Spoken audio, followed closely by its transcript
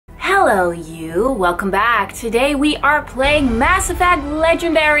Hello you, welcome back. Today we are playing Mass Effect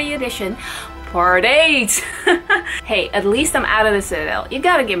Legendary Edition Part 8. Hey, at least I'm out of the Citadel. You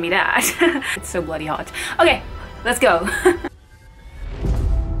gotta give me that. It's so bloody hot. Okay, let's go.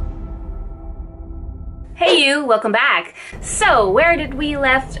 Hey you, welcome back. So, where did we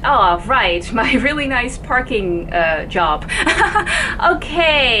left off? Right, my really nice parking job.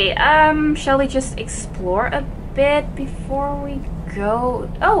 Okay, shall we just explore a bit before we go?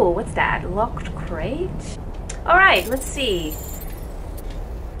 Oh, what's that? Locked crate? Alright, let's see.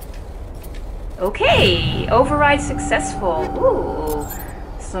 Okay, override successful. Ooh,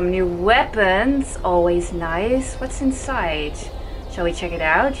 some new weapons, always nice. What's inside? Shall we check it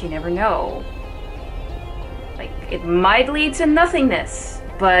out? You never know. Like, it might lead to nothingness,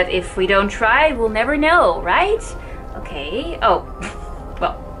 but if we don't try, we'll never know, right? Okay, oh,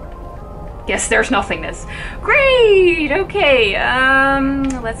 well, guess there's nothingness. Great, okay,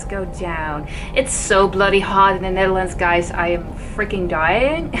 let's go down. It's so bloody hot in the Netherlands, guys. I am freaking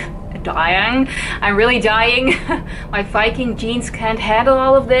dying. I'm really dying. My Viking genes can't handle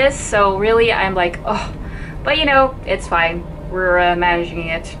all of this, so really I'm like, oh, but you know, it's fine. We're managing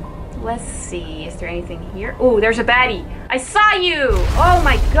it. Let's see, is there anything here? Oh, there's a baddie. I saw you! Oh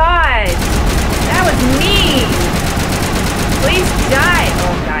my god! That was mean! Please die!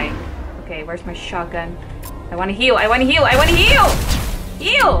 Oh, I'm dying. Okay, where's my shotgun? I wanna heal, I wanna heal, I wanna heal!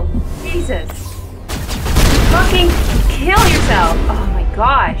 Heal! Jesus. Fucking kill yourself! Oh my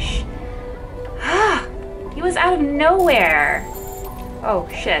gosh. He was out of nowhere. Oh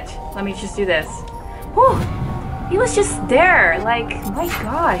shit, let me just do this. Whew. He was just there, like, my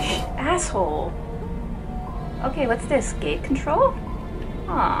gosh, asshole. Okay, what's this? Gate control?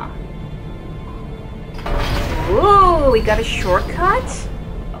 Huh. Ooh, we got a shortcut?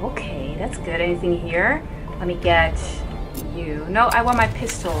 Okay, that's good. Anything here? Let me get you. No, I want my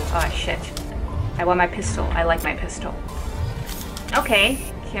pistol. Oh, shit. I want my pistol. I like my pistol. Okay,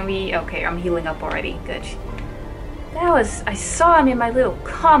 can we... Okay, I'm healing up already. Good. That was... I saw him in my little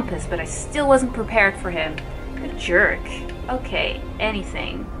compass, but I still wasn't prepared for him. Good jerk. Okay,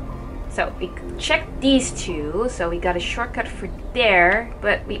 anything. So we checked these two, so we got a shortcut for there,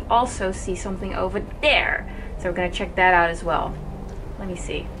 but we also see something over there. So we're gonna check that out as well. Let me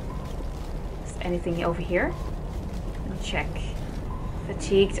see. Is there anything over here? Let me check.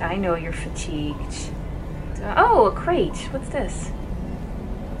 Fatigued. I know you're fatigued. Oh, a crate. What's this?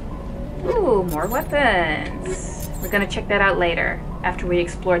 Ooh, more weapons. We're gonna check that out later, after we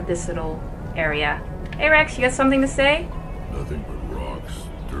explored this little area. Hey Rex, you got something to say? Nothing but rocks,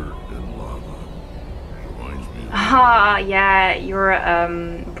 dirt, and lava. Reminds me of... Ah, yeah, your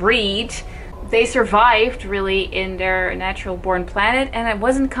breed. They survived, really, in their natural-born planet, and it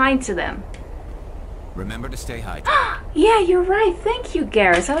wasn't kind to them. Remember to stay hydrated. Yeah, you're right. Thank you,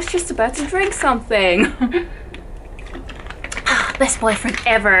 Garrus. I was just about to drink something. Best boyfriend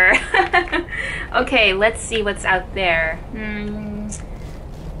ever. Okay, let's see what's out there.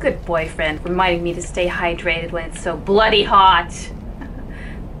 Good boyfriend, reminding me to stay hydrated when it's so bloody hot.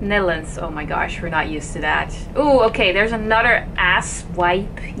 Netherlands, oh my gosh, we're not used to that. Ooh, okay, there's another ass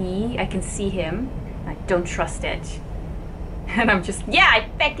wipe. I can see him. I don't trust it. And I'm just, yeah, I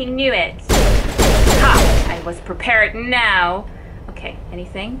fucking knew it. Ha, I was prepared now. Okay,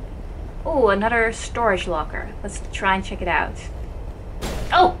 anything? Oh, another storage locker. Let's try and check it out.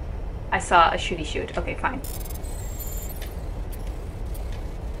 Oh, I saw a shooty shoot. Okay, fine.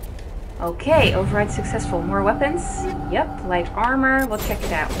 Okay, override successful. More weapons? Yep, light armor. We'll check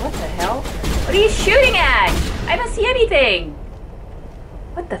it out. What the hell? What are you shooting at? I don't see anything.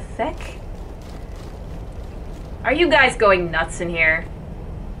 What the feck? Are you guys going nuts in here?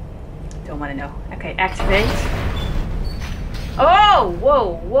 Don't want to know. Okay, activate. Oh,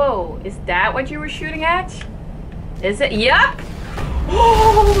 whoa, whoa. Is that what you were shooting at? Is it? Yup.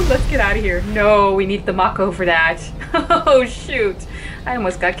 Oh, let's get out of here. No, we need the Mako for that. Oh, shoot. I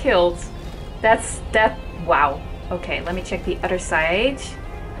almost got killed. That, wow. Okay, let me check the other side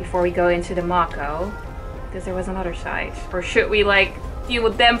before we go into the Mako. Because there was another side. Or should we, like, deal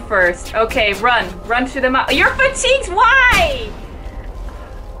with them first? Okay, run. Run to the Mako. You're fatigued! Why?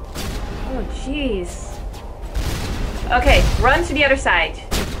 Oh, jeez. Okay, run to the other side.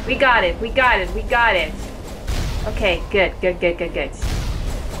 We got it. We got it. We got it. Okay, good. Good, good, good, good.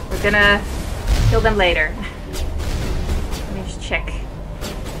 We're gonna kill them later. Let me just check.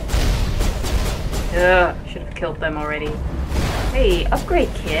 Ugh, should have killed them already. Hey, upgrade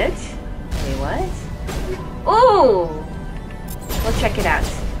kit. Wait, what? Ooh! We'll check it out.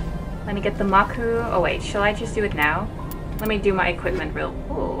 Let me get the Maku. Oh wait, shall I just do it now? Let me do my equipment real.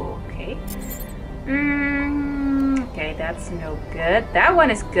 Oh, okay. Okay, that's no good. That one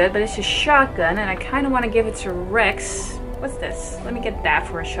is good, but it's a shotgun, and I kind of want to give it to Rex. What's this? Let me get that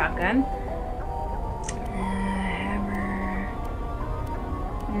for a shotgun. Hammer.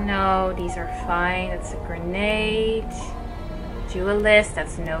 No, these are fine. That's a grenade. Duelist,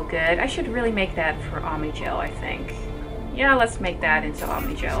 that's no good. I should really make that for Omnigel, I think. Yeah, let's make that into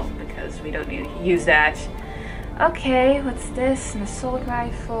Omnigel, because we don't need to use that. Okay, what's this? An assault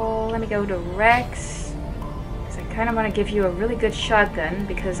rifle. Let me go to Rex. Because I kind of want to give you a really good shotgun,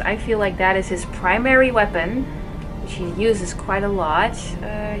 because I feel like that is his primary weapon, which he uses quite a lot.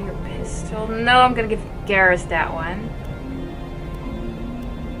 Your pistol. No, I'm going to give Garrus that one.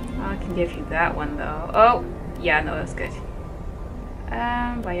 I can give you that one, though. Oh, yeah, no, that's good.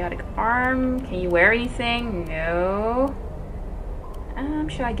 Biotic arm. Can you wear anything? No.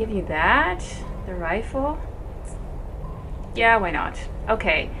 Should I give you that? The rifle? Yeah, why not?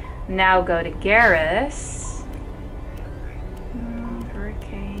 Okay, now go to Garrus.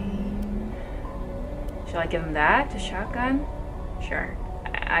 Hurricane. Shall I give him that? A shotgun? Sure.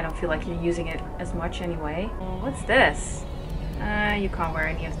 I don't feel like you're using it as much anyway. What's this? You can't wear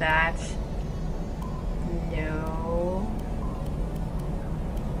any of that. No.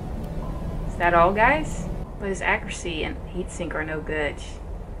 Is that all, guys? But his accuracy and heatsink are no good.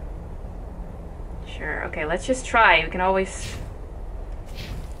 Sure, okay, let's just try. We can always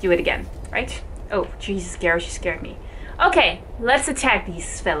do it again, right? Oh, Jesus, Garrus, you scared me. Okay, let's attack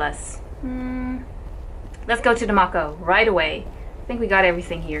these fellas. Let's go to the Mako right away. I think we got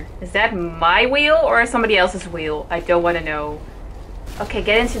everything here. Is that my wheel or somebody else's wheel? I don't want to know. Okay,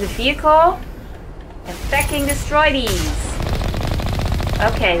 get into the vehicle and fucking destroy these.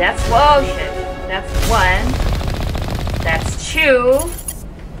 Okay, that's, whoa, shit. That's one. That's two.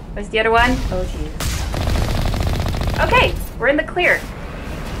 Where's the other one? Oh, jeez. Okay, we're in the clear.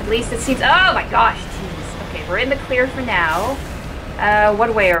 At least it seems, oh my gosh, jeez. Okay, we're in the clear for now.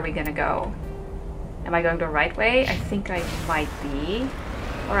 What way are we gonna go? Am I going the right way? I think I might be.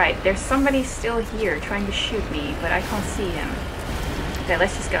 Alright, there's somebody still here trying to shoot me, but I can't see him. Okay,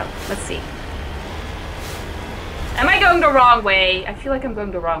 let's just go. Let's see. Am I going the wrong way? I feel like I'm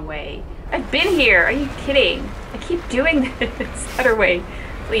going the wrong way. I've been here. Are you kidding? I keep doing this other way.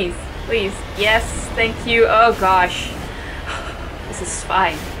 Please, please. Yes, thank you. Oh gosh. This is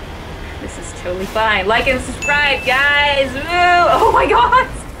fine. This is totally fine. Like and subscribe, guys. Woo! Oh my god.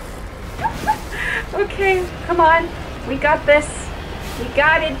 Okay, come on. We got this. We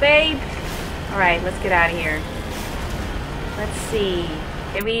got it, babe. Alright, let's get out of here. Let's see.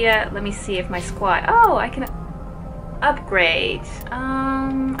 Can we, let me see if my squad... Oh, I can upgrade.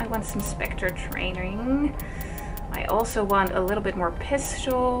 I want some Spectre training. I also want a little bit more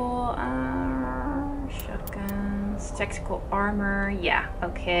pistol. Shotguns. Tactical armor. Yeah,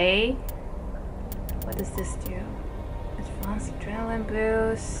 okay. What does this do? Advanced adrenaline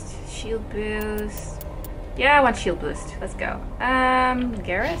boost. Shield boost. Yeah, I want shield boost. Let's go.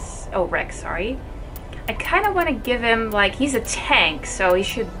 Garrus? Oh, Rex, sorry. I kind of want to give him, like, he's a tank, so he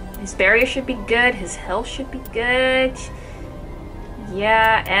should, his barrier should be good, his health should be good.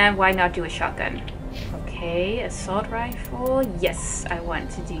 Yeah, and why not do a shotgun? Okay, assault rifle. Yes, I want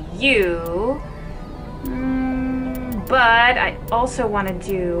to do you. But I also want to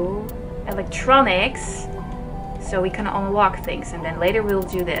do electronics, so we can unlock things, and then later we'll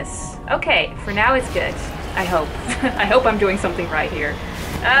do this. Okay, for now it's good. I hope. I hope I'm doing something right here.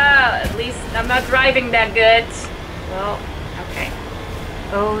 At least I'm not driving that good. Well, okay.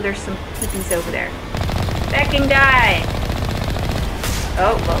 Oh, there's some peepees over there. Backing die!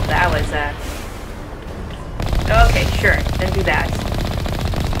 Oh, well, that was, okay, sure. Then do that.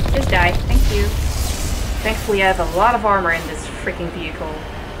 Just die. Thank you. Thankfully, I have a lot of armor in this freaking vehicle.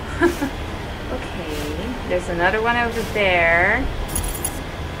 Okay. There's another one over there.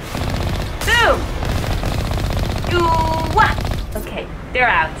 Boom! Okay, they're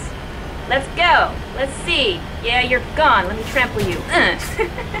out. Let's go. Let's see. Yeah, you're gone. Let me trample you.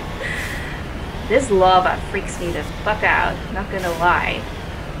 This lava freaks me the fuck out. Not gonna lie.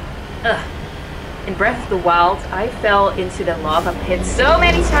 Ugh. In Breath of the Wild, I fell into the lava pit so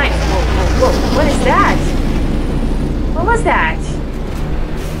many times. Whoa, whoa, whoa. What is that? What was that?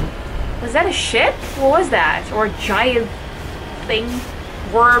 Was that a ship? What was that? Or a giant thing?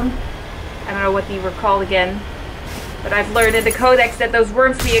 Worm? I don't know what they were called again. But I've learned in the codex that those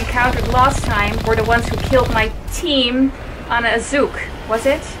worms we encountered last time were the ones who killed my team on a Zook. Was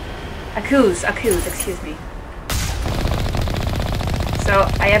it? Accuse, excuse me. So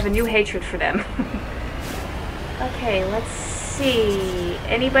I have a new hatred for them. Okay, let's see.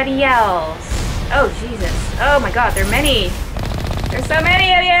 Anybody else? Oh, Jesus. Oh my god, there are many. There's so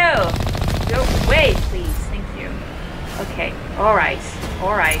many of you! Go away, please. Thank you. Okay, alright,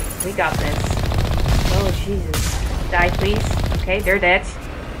 we got this. Oh, Jesus. Die, please. Okay, they're dead.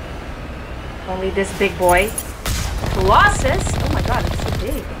 Only this big boy. Colossus? Oh my god, it's so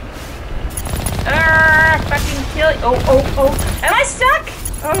big. Fucking kill. Oh. Am I stuck?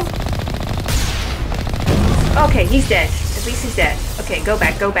 Oh. Okay, he's dead. At least he's dead. Okay, go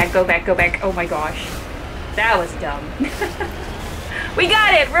back. Oh my gosh. That was dumb. We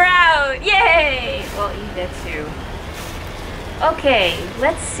got it! We're out! Yay! Well, he's dead too. Okay,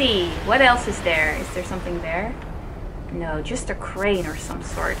 let's see. What else is there? Is there something there? No, just a crane or some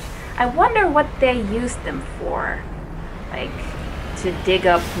sort. I wonder what they used them for. Like, to dig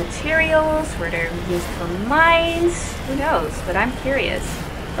up materials? Were they used for mines? Who knows? But I'm curious.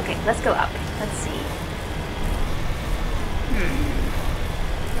 Okay, let's go up. Let's see.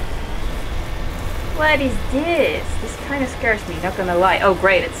 What is this? This kind of scares me, not gonna lie. Oh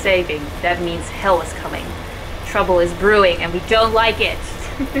great, it's saving. That means hell is coming. Trouble is brewing and we don't like it.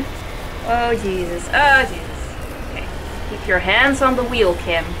 Oh Jesus, oh Jesus. Okay, keep your hands on the wheel,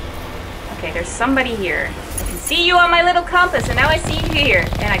 Kim. Okay, there's somebody here. I can see you on my little compass and now I see you here.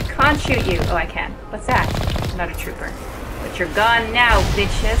 And I can't shoot you. Oh, I can. What's that? Another trooper. But you're gone now,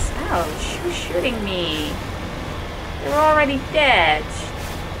 bitches. Ouch, who's shooting me? They're already dead.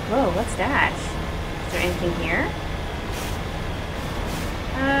 Whoa, what's that? Is there anything here?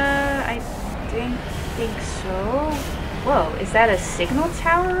 I don't think so. Whoa, is that a signal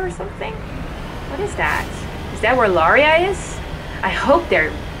tower or something? What is that? Is that where LIARA is? I hope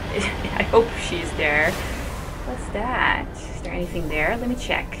I hope she's there. What's that? Is there anything there? Let me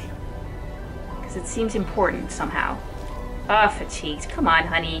check. Because it seems important somehow. Ah, fatigued. Come on,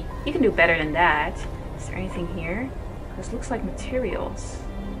 honey. You can do better than that. Is there anything here? This looks like materials.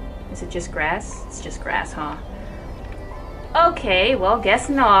 Is it just grass? It's just grass, huh? Okay, well, guess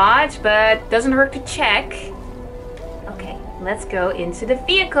not, but doesn't hurt to check. Okay, let's go into the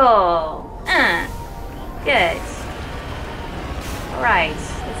vehicle. Good. Alright,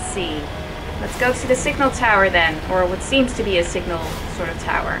 let's see. Let's go to the signal tower then, or what seems to be a signal sort of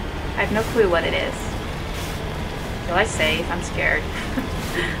tower. I have no clue what it is. Feel I safe? I'm scared.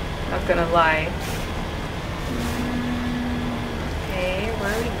 Not gonna lie. Okay,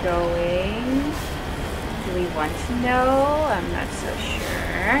 where are we going? Do we want to know? I'm not so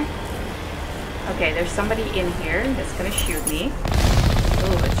sure. Okay, there's somebody in here that's gonna shoot me.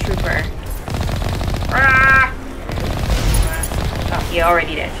 Oh, a trooper. Ah! Oh, he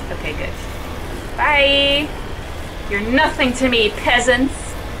already did. Okay, good. Bye! You're nothing to me, peasants!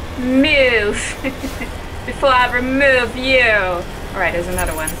 Move! Before I remove you! Alright, there's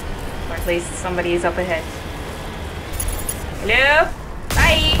another one. Or at least somebody is up ahead. Hello?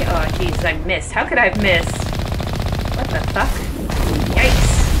 Bye! Oh, jeez, I missed. How could I have missed? What the fuck? Yikes!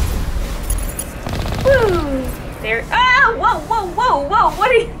 Woo! There. Ah! Whoa!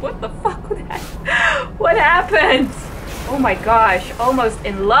 What the fuck was that? What happened? Oh my gosh! Almost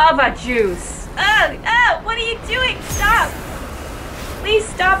in lava juice. What are you doing? Stop! Please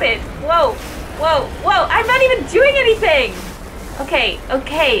stop it! Whoa! I'm not even doing anything. Okay.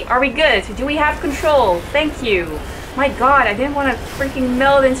 Are we good? Do we have control? Thank you. My god, I didn't want to freaking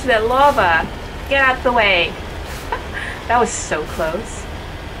melt into the lava. Get out the way. That was so close.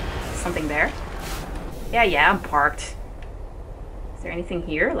 Something there? Yeah, I'm parked. Is there anything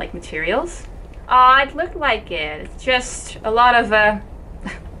here, like materials? Ah, it looked like it. It's just a lot of,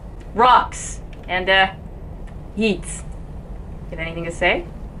 rocks and, heat. Got anything to say?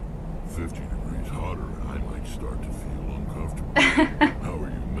 50 degrees hotter and I might start to feel uncomfortable. How are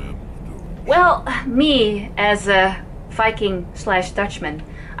you men doing? Well, me, as a Viking/Dutchman,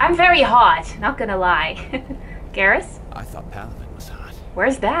 I'm very hot, not gonna lie. Garrus? I thought Paladin was hot.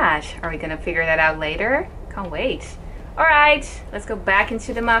 Where's that? Are we gonna figure that out later? Can't wait. Alright, let's go back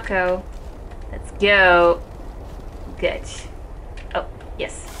into the Mako. Let's go. Good. Oh,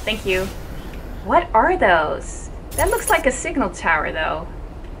 yes, thank you. What are those? That looks like a signal tower, though.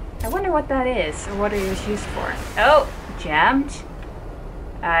 I wonder what that is, or what it was used for. Oh, jammed.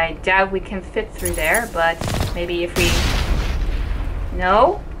 I doubt we can fit through there, but maybe if we...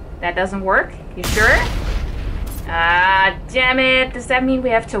 No? That doesn't work? You sure? Ah, damn it. Does that mean we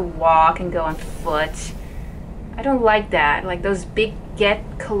have to walk and go on foot? I don't like that. Like those big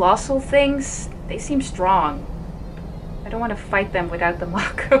colossal things, they seem strong. I don't want to fight them without the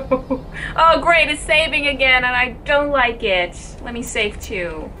Mako. Oh great, it's saving again and I don't like it. Let me save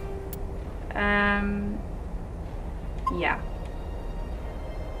too. Yeah.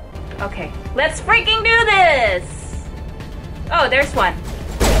 Okay, let's freaking do this! Oh, there's one.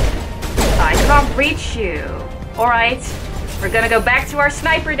 I can't reach you. Alright, we're gonna go back to our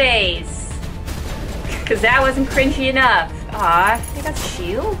sniper days. Because that wasn't cringy enough. Aw, they got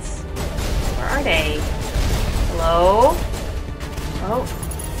shields? Where are they? Hello? Oh,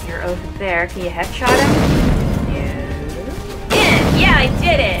 you're over there. Can you headshot him? No. Yeah, I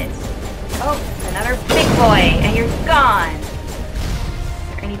did it! Oh, another big boy, and you're gone.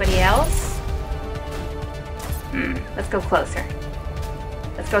 Is there anybody else? Let's go closer.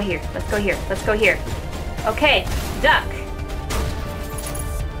 Let's go here. Let's go here. Let's go here. Okay, duck.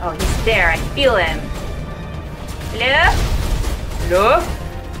 Oh, he's there. I feel him. Hello? Hello?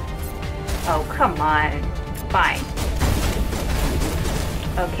 Oh, come on. Fine.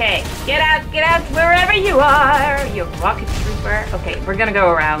 Okay, get out wherever you are, you rocket trooper. Okay, we're gonna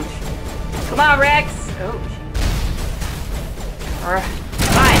go around. Come on, Rex. Oh,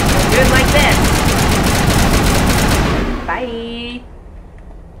 fine, we'll do it like this. Bye.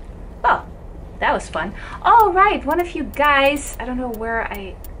 Oh, that was fun. Oh, right, one of you guys, I don't know where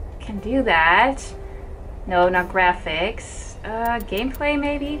I can do that. No, not graphics. Gameplay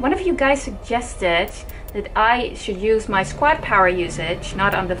maybe? One of you guys suggested that I should use my squad power usage,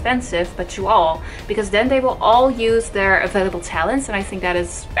 not on defensive, but to all, because then they will all use their available talents, and I think that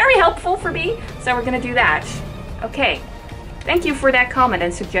is very helpful for me, so we're gonna do that. Okay, thank you for that comment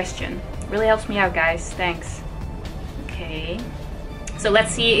and suggestion. Really helps me out, guys. Thanks. Okay, so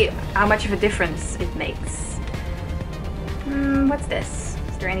let's see how much of a difference it makes. What's this?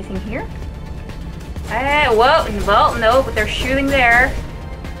 Is there anything here? Well, no, but they're shooting there.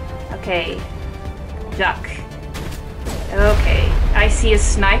 Okay. Duck. Okay. I see a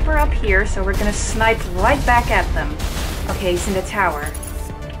sniper up here, so we're gonna snipe right back at them. Okay, he's in the tower.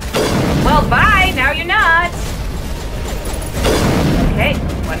 Well, bye! Now you're not! Okay,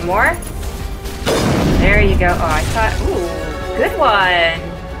 one more. There you go. Oh, I thought... Ooh, good one!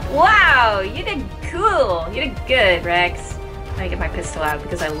 Wow, you did cool! You did good, Rex. Let me get my pistol out,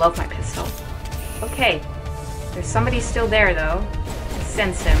 because I love my pistol. Okay, there's somebody still there though. I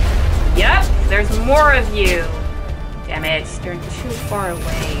sense him. Yep, there's more of you. Damn it, they're too far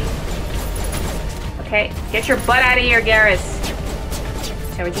away. Okay, get your butt out of here, Garrus.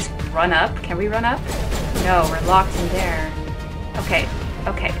 Shall we just run up? Can we run up? No, we're locked in there. Okay,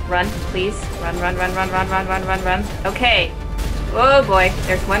 okay, run, please. Run. Okay. Oh boy,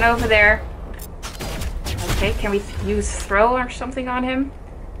 there's one over there. Okay, can we use throw or something on him?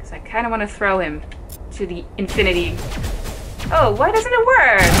 I kind of want to throw him to the infinity. Oh, why doesn't it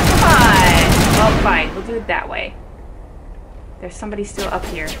work? Come on. Well, fine. We'll do it that way. There's somebody still up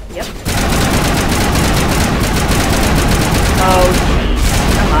here. Yep. Oh, jeez.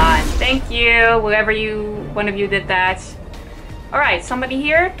 Come on. Thank you. One of you did that. All right. Somebody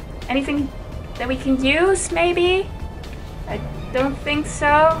here? Anything that we can use, maybe? I don't think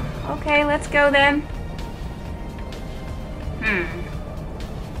so. Okay, let's go then.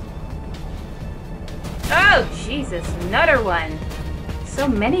 Oh, Jesus, another one. So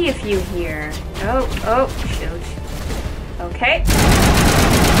many of you here. Oh, shoot. Okay.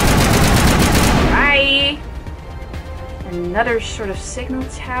 Bye. Another sort of signal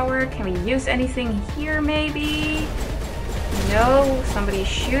tower. Can we use anything here, maybe? No, somebody's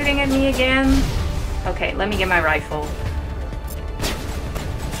shooting at me again. Okay, let me get my rifle.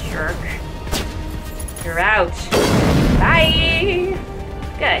 Jerk. You're out. Bye.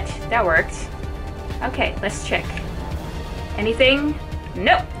 Good, that worked. Okay, let's check. Anything?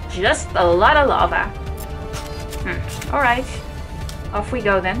 Nope, just a lot of lava. Alright. Off we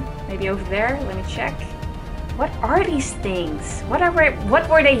go then. Maybe over there. Let me check. What are these things? What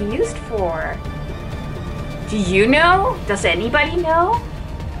were they used for? Do you know? Does anybody know?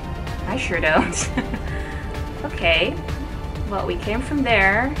 I sure don't. Okay. Well, we came from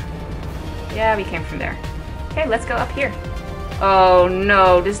there. Yeah, we came from there. Okay, let's go up here. Oh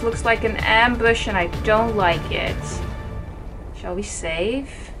no, this looks like an ambush and I don't like it. Shall we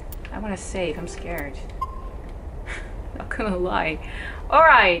save? I want to save, I'm scared. Not gonna lie.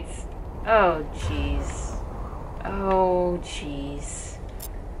 Alright. Oh jeez. Oh jeez.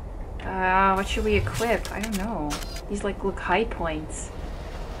 What should we equip? I don't know. These like look high points.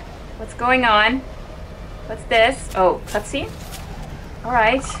 What's going on? What's this? Oh, cutscene?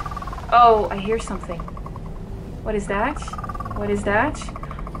 Alright. Oh, I hear something. What is that? What is that?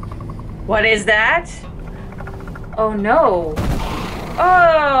 What is that? Oh no.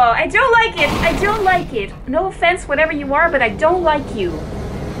 Oh, I don't like it. I don't like it. No offense, whatever you are, but I don't like you.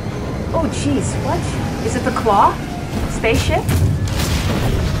 Oh jeez, what? Is it the Claw? Spaceship?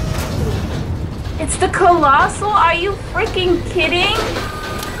 It's the Colossal? Are you freaking kidding?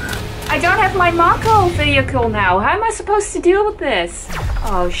 I don't have my Mako vehicle now. How am I supposed to deal with this?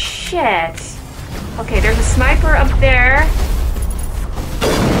 Oh shit. Okay, there's a sniper up there.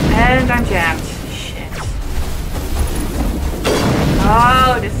 And I'm jammed. Shit.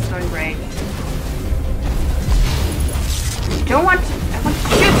 Oh, this is going great. I want to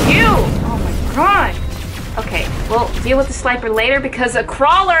shoot you! Oh my god! Okay, we'll deal with the sniper later because a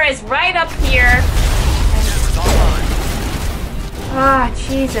crawler is right up here. Ah,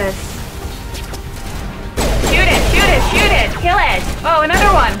 Jesus. Shoot it, shoot it, shoot it, kill it! Oh,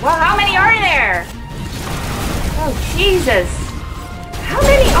 another one! Well, how many are there? Oh, Jesus. How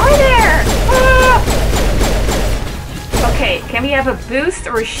many are there? Ah! Okay, can we have a boost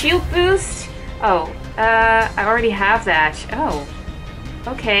or a shield boost? Oh, I already have that. Oh,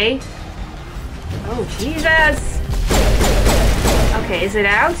 okay. Oh, Jesus. Okay, is it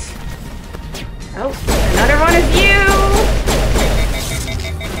out? Oh, another one of you!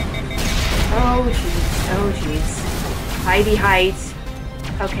 Oh, jeez. Oh, jeez. Hidey hides.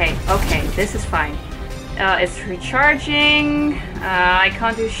 Okay, okay, this is fine. It's recharging. I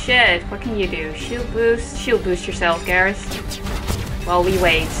can't do shit. What can you do? Shield boost. Shield boost yourself, Garrus. While we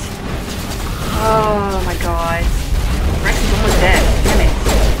wait. Oh my god. Rex is almost dead. Damn it.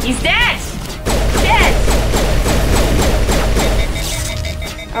 He's dead! Dead!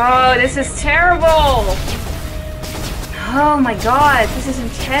 Oh, this is terrible! Oh my god, this is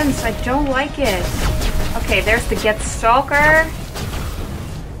intense. I don't like it. Okay, there's the Get Stalker.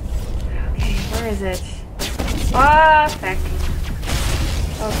 Okay, where is it? Ah, feck.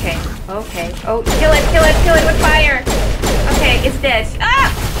 Okay, okay. Oh, kill it with fire! Okay, it's dead.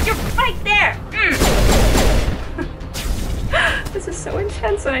 Ah! You're right there! This is so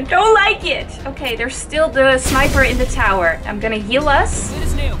intense and I don't like it! Okay, there's still the sniper in the tower. I'm gonna heal us.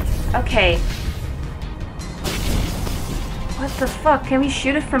 Okay. What the fuck? Can we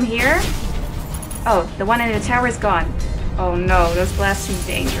shoot it from here? Oh, the one in the tower is gone. Oh no, those blasts seem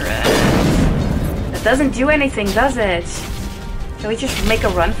dangerous. That doesn't do anything, does it? Shall we just make a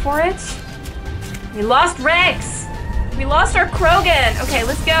run for it? We lost Rex! We lost our Krogan! Okay,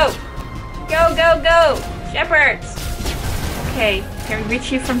 let's go! Go, go, go! Shepard! Okay, can we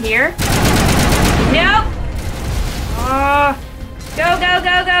reach you from here? Nope! Oh! Go, go,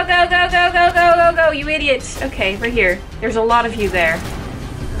 go, go, go, go, go, go, go, go, go, you idiots! Okay, right here. There's a lot of you there.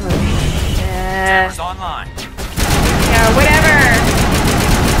 Oh, shit. Online. Yeah, whatever!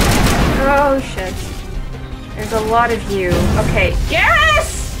 Oh, shit. There's a lot of you. Okay.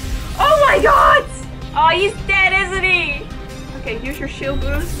 Garrus! Oh my god! Oh, he's dead, isn't he? Okay, here's your shield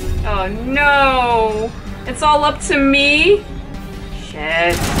boost. Oh no! It's all up to me?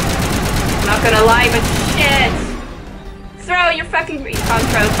 Shit. I'm not gonna lie, but shit! Throw your fucking grenade. Can't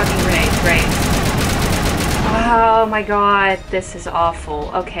throw fucking grenades. Great. Oh my god, this is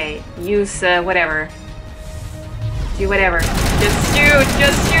awful. Okay, use whatever. Do whatever. Just shoot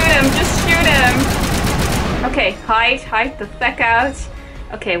him, just shoot him! Okay, hide the feck out.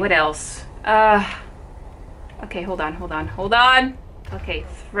 Okay, what else? Okay, hold on. Okay,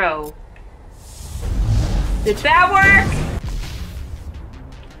 throw. Did that work?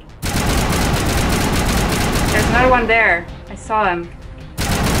 There's another one there. I saw him.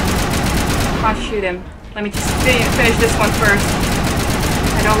 Can't shoot him. Let me just finish this one first.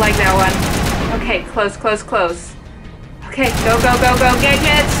 I don't like that one. Okay, close. Okay, go,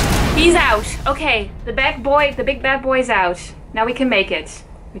 gadgets! He's out! Okay, the big bad boy's out. Now we can make it.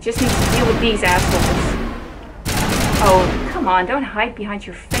 We just need to deal with these assholes. Oh, come on, don't hide behind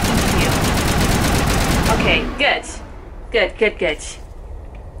your freaking shield. Okay, good.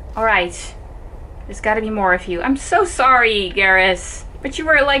 Alright. There's gotta be more of you. I'm so sorry, Garrus. But you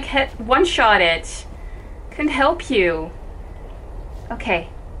were like one-shotted. Couldn't help you. Okay,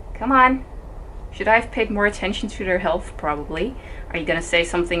 come on. Should I have paid more attention to their health? Probably. Are you gonna say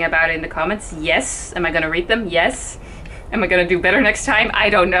something about it in the comments? Yes. Am I gonna read them? Yes. Am I gonna do better next time? I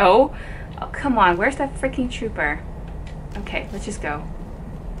don't know. Oh, come on. Where's that freaking trooper? Okay, let's just go.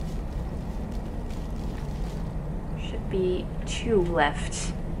 Should be 2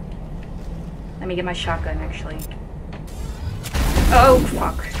 left. Let me get my shotgun, actually. Oh,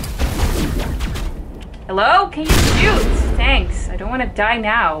 fuck. Hello? Can you shoot? Thanks. I don't want to die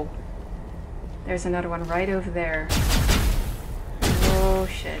now. There's another one right over there. Oh,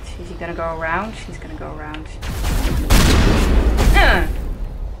 shit. Is he gonna go around? He's gonna go around.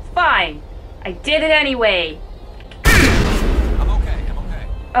 Fine. I did it anyway. I'm okay.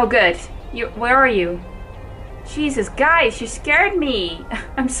 Oh, good. Where are you? Jesus, guys, you scared me.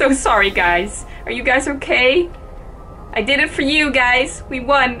 I'm so sorry, guys. Are you guys okay? I did it for you, guys. We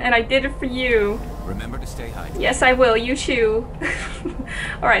won, and I did it for you. Remember to stay hydrated. Yes, I will. You too.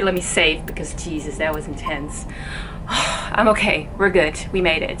 Alright, let me save, because Jesus, that was intense. I'm okay. We're good. We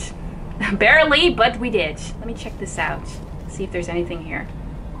made it. Barely, but we did. Let me check this out. See if there's anything here.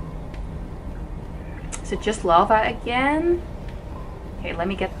 Is it just lava again? Okay, let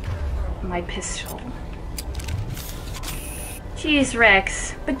me get my pistol. Jeez,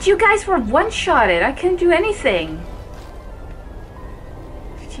 Rex. But you guys were one-shotted. I couldn't do anything.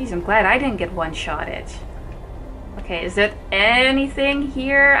 Jeez, I'm glad I didn't get one-shotted. Okay, is there anything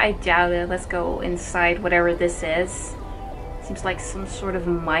here? I doubt it. Let's go inside whatever this is. Seems like some sort of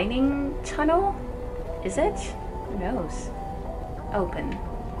mining tunnel. Is it? Who knows? Open.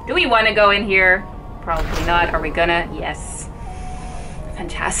 Do we want to go in here? Probably not. Are we gonna? Yes.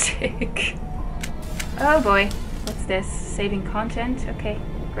 Fantastic. Oh boy. What's this? Saving content? Okay,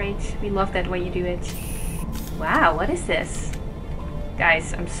 great. We love that way you do it. Wow, what is this?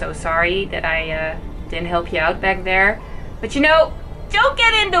 Guys, I'm so sorry that I didn't help you out back there. But you know, don't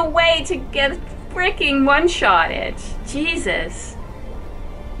get in the way to get freaking one-shotted. Jesus.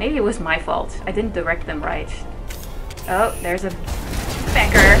 Maybe it was my fault. I didn't direct them right. Oh, there's a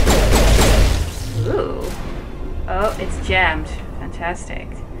Becker. Ooh. Oh, it's jammed. Fantastic.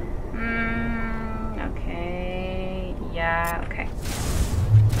 Okay. Yeah, okay.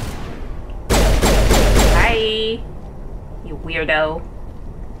 Hi. You weirdo.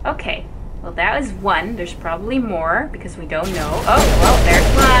 Okay. Well, that was one. There's probably more because we don't know. Oh, well, there's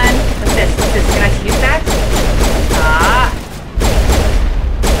one. What's this? What's this? Can I shoot that? Ah.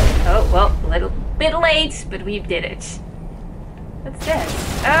 Oh, well, a little bit late, but we did it. What's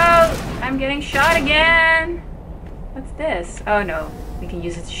this? Oh, I'm getting shot again. What's this? Oh, no. We can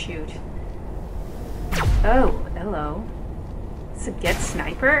use it to shoot. Oh, hello. It's a get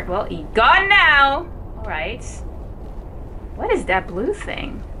sniper. Well, he gone now. All right. What is that blue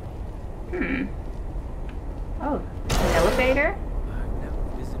thing? Oh, an elevator? I've never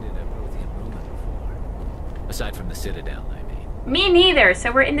visited a Prothean ruin before. Aside from the Citadel, I mean. Me neither, so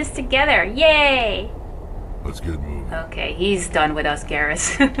we're in this together. Yay! Let's get moving. Okay, he's done with us,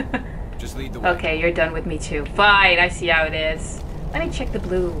 Garrus. Just lead the way. Okay, you're done with me too. Fine, I see how it is. Let me check the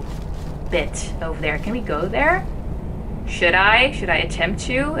blue bit over there. Can we go there? Should I? Should I attempt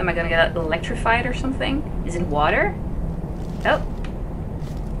to? Am I gonna get electrified or something? Is it water? Oh.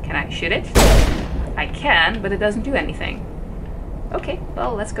 Can I shoot it? I can, but it doesn't do anything. Okay,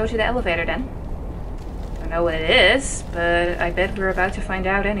 well, let's go to the elevator then. Don't know what it is, but I bet we're about to find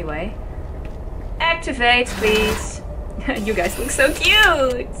out anyway. Activate, please. You guys look so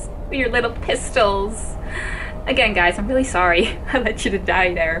cute with your little pistols. Again, guys, I'm really sorry I let you to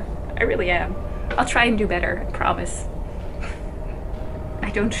die there. I really am. I'll try and do better, I promise.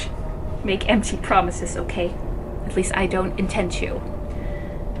 I don't make empty promises, okay? At least I don't intend to.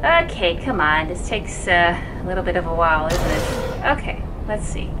 Okay, come on. This takes a little bit of a while, isn't it? Okay, let's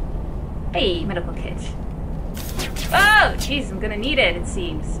see. Hey, medical kit. Oh, jeez, I'm gonna need it, it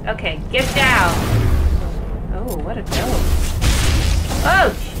seems. Okay, get down. Oh, what a dope.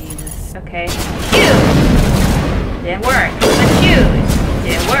 Oh, Jesus. Okay. Shoot! Didn't work. Let's shoot!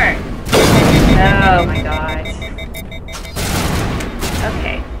 Didn't work. Oh my god.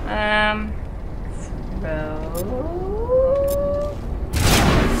 Okay. Throw.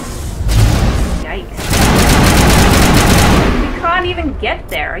 Yikes. We can't even get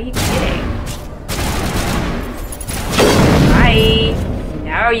there. Are you kidding? Bye.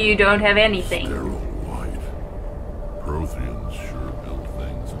 Now you don't have anything. Sterile light. Protheans sure build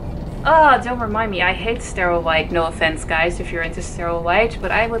things. Oh, don't remind me. I hate sterile white. No offense, guys, if you're into sterile white,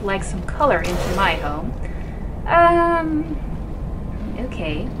 but I would like some color into my home.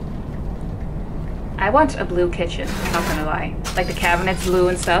 Okay. I want a blue kitchen, not gonna lie. Like the cabinets blue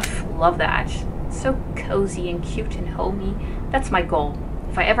and stuff. Love that. So cozy and cute and homey. That's my goal.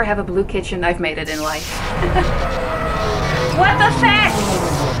 If I ever have a blue kitchen, I've made it in life. What the heck?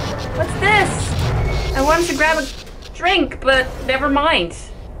 What's this? I wanted to grab a drink, but never mind.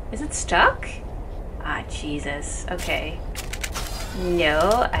 Is it stuck? Ah, Jesus. Okay.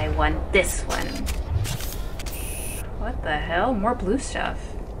 No, I want this one. What the hell? More blue stuff.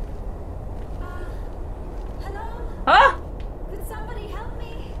 Hello? Huh? Could somebody help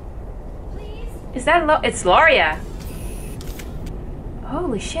me? Please? Is that it's LIARA.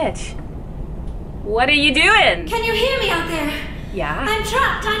 Holy shit. What are you doing? Can you hear me out there? Yeah. I'm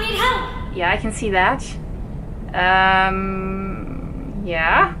trapped. I need help. Yeah, I can see that.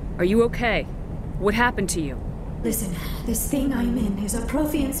 Yeah? Are you okay? What happened to you? Listen, this thing I'm in is a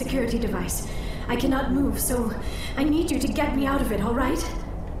Prothean security device. I cannot move, so I need you to get me out of it, all right?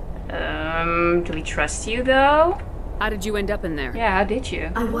 Do we trust you though? How did you end up in there? Yeah, how did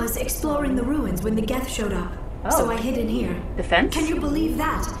you? I was exploring the ruins when the Geth showed up. So I hid in here. Defense? Can you believe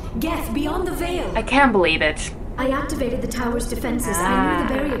that? Geth, beyond the veil. I can't believe it. I activated the tower's defenses. I knew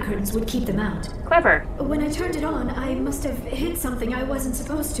the barrier curtains would keep them out. Clever. When I turned it on, I must have hit something I wasn't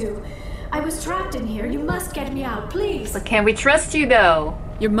supposed to. I was trapped in here. You must get me out, please. But can we trust you, though?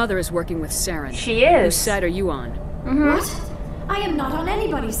 Your mother is working with Saren. She is. Whose side are you on? What? I am not on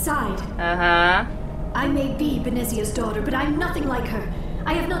anybody's side. Uh-huh. I may be Benezia's daughter, but I'm nothing like her.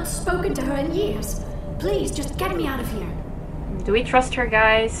 I have not spoken to her in years. Please, just get me out of here. Do we trust her,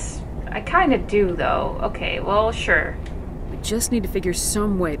 guys? I kind of do, though. Okay, well, sure. We just need to figure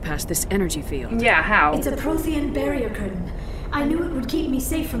some way past this energy field. Yeah, how? It's a Prothean barrier curtain. I knew it would keep me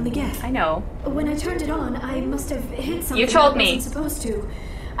safe from the Geth. I know. When I turned it on, I must have hit something You told I me. wasn't supposed to.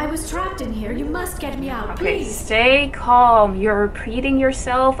 I was trapped in here. You must get me out, Okay, please. stay calm. You're repeating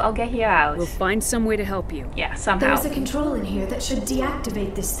yourself. I'll get you out. We'll find some way to help you. Yeah, somehow. There's a control in here that should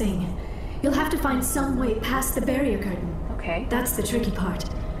deactivate this thing. You'll have to find some way past the barrier curtain. Okay. That's the tricky part.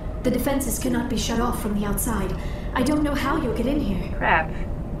 The defenses cannot be shut off from the outside. I don't know how you'll get in here. Crap.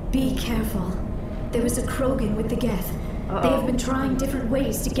 Be careful. There is a Krogan with the Geth. They have been trying different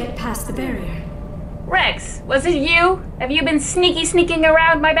ways to get past the barrier. Rex, was it you? Have you been sneaking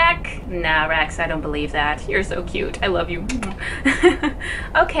around my back? Nah, Rex, I don't believe that. You're so cute. I love you.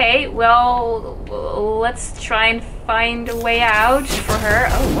 Okay, well, let's try and find a way out for her.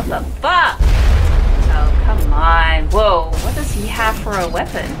 Oh, what the fuck? Oh, come on. Whoa, what does he have for a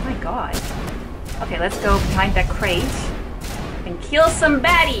weapon? Oh my god. Okay, let's go behind that crate and kill some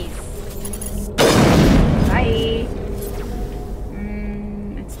baddies. Bye.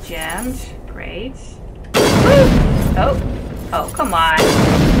 It's jammed. Great. Oh, come on.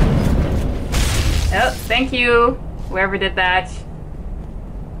 Oh, thank you, whoever did that.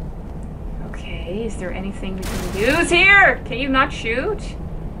 Okay, is there anything we can use here? Can you not shoot?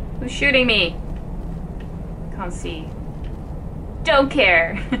 Who's shooting me? Can't see. Don't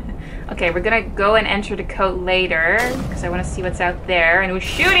care. Okay, we're gonna go and enter the code later, because I want to see what's out there. And who's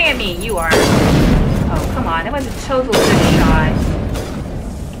shooting at me? You are. Oh, come on, that was a total good shot.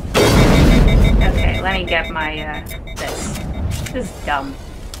 Okay, let me get my, this. This is dumb.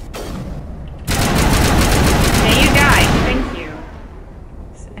 Hey, you die! Thank you.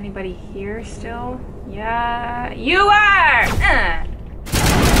 Is anybody here still? Yeah, you are!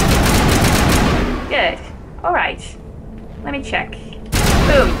 Good. Alright. Let me check.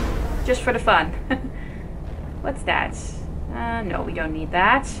 Boom! Just for the fun. What's that? No, we don't need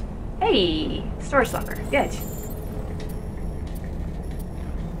that. Hey! Storage locker. Good.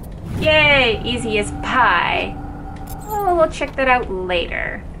 Yay! Easy as pie. Oh, we'll check that out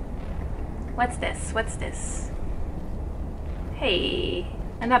later. What's this? What's this? Hey,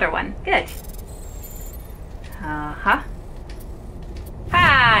 another one. Good. Uh-huh.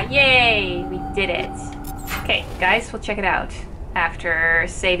 Ha! Yay! We did it. Okay, guys, we'll check it out after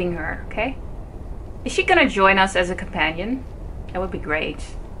saving her, okay? Is she gonna join us as a companion? That would be great.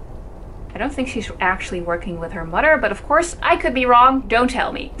 I don't think she's actually working with her mother, but of course, I could be wrong. Don't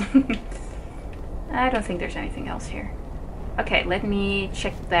tell me. I don't think there's anything else here. Okay, let me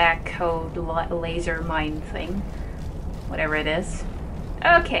check that code laser mine thing. Whatever it is.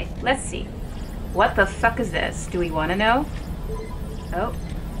 Okay, let's see. What the fuck is this? Do we want to know? Oh.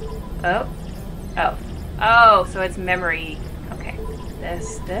 Oh. Oh. Oh, so it's memory. Okay.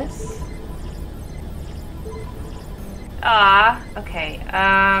 This. Ah, okay.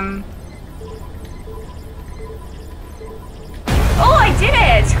 Oh, I did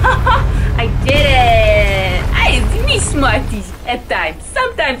it! I did it! It's me smarty at times.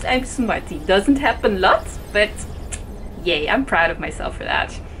 Sometimes I'm smarty. Doesn't happen lots, but yay, I'm proud of myself for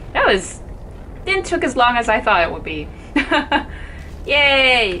that. Didn't took as long as I thought it would be.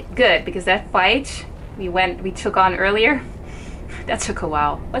 Yay! Good, because that fight we took on earlier, that took a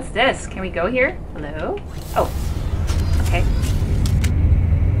while. What's this? Can we go here? Hello? Oh. Okay.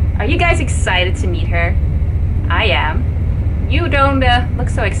 Are you guys excited to meet her? I am. You don't look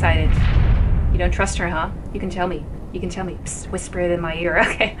so excited. You don't trust her, huh? You can tell me. You can tell me. Psst, whisper it in my ear.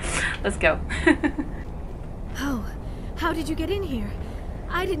 Okay, let's go. Oh, how did you get in here?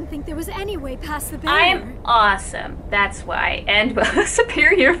 I didn't think there was any way past the barrier. I'm awesome. That's why. And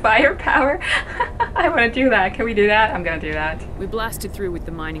superior firepower. I want to do that. Can we do that? I'm gonna do that. We blasted through with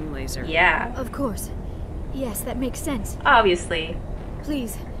the mining laser. Yeah. Of course. Yes, that makes sense. Obviously.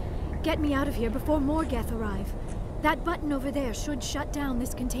 Please, get me out of here before more Geth arrive. That button over there should shut down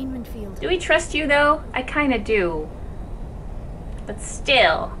this containment field. Do we trust you, though? I kind of do. But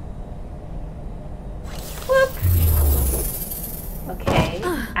still. Whoop. Okay.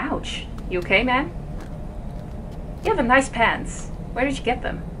 Ouch. You okay, man? You have nice pants. Where did you get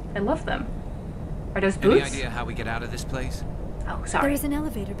them? I love them. Are those boots? Any idea how we get out of this place? Oh, sorry. There is an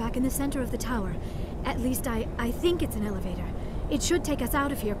elevator back in the center of the tower. At least I think it's an elevator. It should take us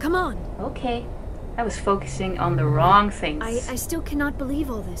out of here. Come on. Okay. I was focusing on the wrong things. I still cannot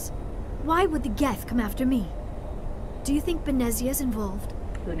believe all this. Why would the Geth come after me? Do you think Benezia's involved?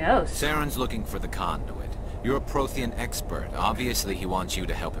 Who knows? Saren's looking for the conduit. You're a Prothean expert. Obviously, he wants you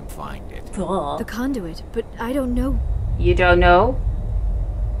to help him find it. The conduit, but I don't know. You don't know?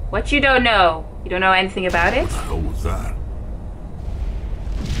 What you don't know? You don't know anything about it? What the hell was that?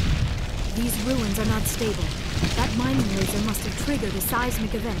 These ruins are not stable. That mining laser must have triggered a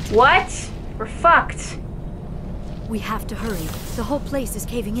seismic event. What? We're fucked. We have to hurry. The whole place is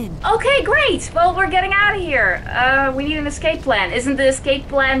caving in. Okay, great. Well, we're getting out of here. We need an escape plan. Isn't the escape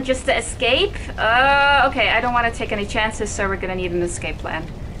plan just to escape? Okay, I don't want to take any chances, so we're gonna need an escape plan.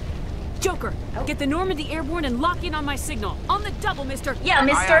 Joker, get the Normandy airborne and lock in on my signal. On the double, mister. Yeah,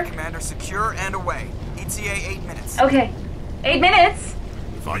 mister. Aye, aye, Commander. Secure and away. ETA 8 minutes. Okay. 8 minutes?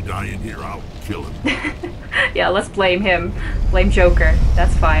 If I die in here, I'll kill him. Yeah, let's blame him. Blame Joker.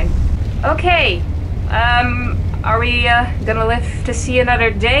 That's fine. Okay. Are we gonna live to see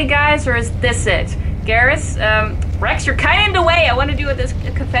another day, guys, or is this it? Garrus, Rex, you're kind of in the way. I want to do a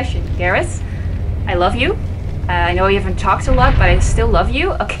confession. Garrus, I love you. I know you haven't talked a lot, but I still love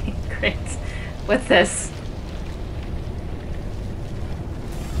you. Okay, great. What's this?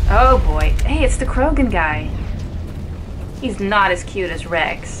 Oh boy. Hey, it's the Krogan guy. He's not as cute as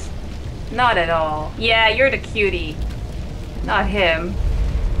Rex. Not at all. Yeah, you're the cutie. Not him.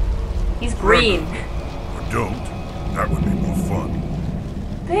 He's green. Or don't. That would be more fun.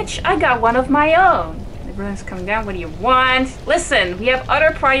 Bitch, I got one of my own. The ruins come down. What do you want? Listen, we have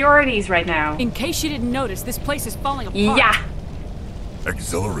other priorities right now. In case you didn't notice, this place is falling apart. Yeah.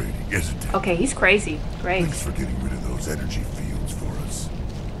 Exhilarating, isn't it? Okay, he's crazy. Great. Thanks for getting rid of those energy fields for us.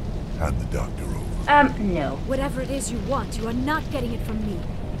 Hand the doctor over. No. Whatever it is you want, you are not getting it from me.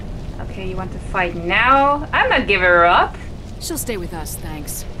 Okay, you want to fight now? I'm not giving her up. She'll stay with us,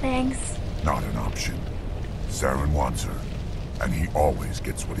 thanks. Thanks. Not an option. Saren wants her, and he always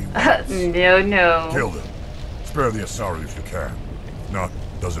gets what he wants. No. Kill them. Spare the Asari if you can. If not,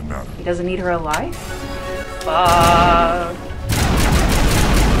 doesn't matter. He doesn't need her alive? Fuck.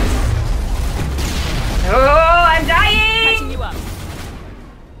 Oh, I'm dying! Catching you up.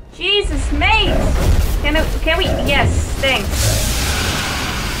 Jesus, mate! Can we? Yes, thanks.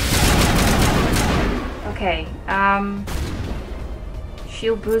 Okay,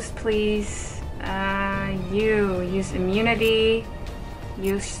 shield boost, please. You use immunity.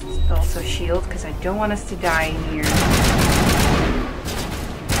 Use also shield, because I don't want us to die in here.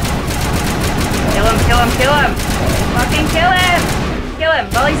 Kill him, kill him, kill him! Fucking kill him! Kill him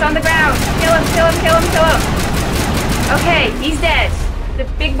while he's on the ground! Kill him, kill him, kill him, kill him! Okay, he's dead. The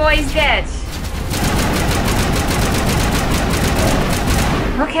big boy is dead.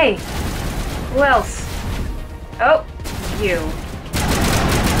 Okay. Who else? Oh, you.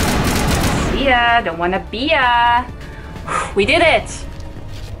 See ya. Don't wanna be ya. We did it.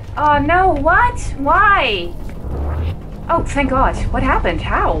 Oh no, what? Why? Oh, thank God. What happened?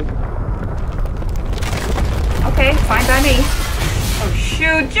 How? Okay, fine by me. Oh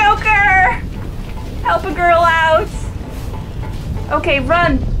shoot, Joker! Help a girl out. Okay,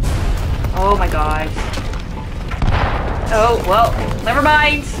 run. Oh my God. Oh, well, never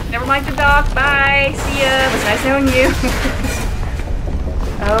mind. Never mind the doc. Bye. See ya. It was nice knowing you.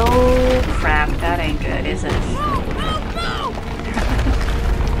 Oh, crap. That ain't good, is it?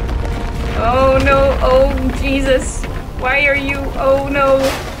 Oh, no. Oh, Jesus. Why are you? Oh, no.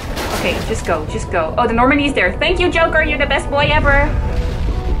 Okay, just go. Just go. Oh, the Normandy's there. Thank you, Joker. You're the best boy ever.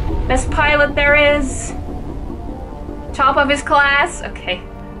 Best pilot there is. Top of his class. Okay.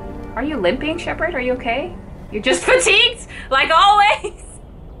 Are you limping, Shepard? Are you okay? You're just fatigued, like always.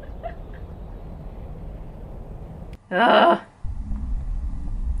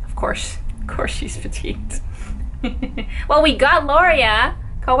 Of course she's fatigued. Well, we got Loria.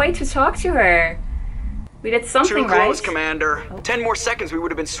 Can't wait to talk to her. We did something Too close, right. Commander. 10 more seconds we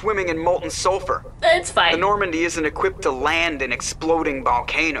would have been swimming in molten sulfur. It's fine. The Normandy isn't equipped to land in exploding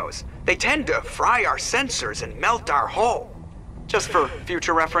volcanoes. They tend to fry our sensors and melt our hull. Just for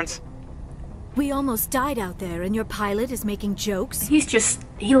future reference. We almost died out there, and your pilot is making jokes?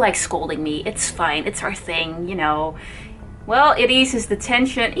 He likes scolding me. It's fine. It's our thing, you know. Well, it eases the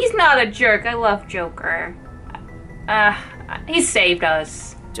tension. He's not a jerk. I love Joker. He saved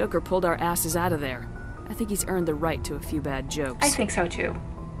us. Joker pulled our asses out of there. I think he's earned the right to a few bad jokes. I think so too.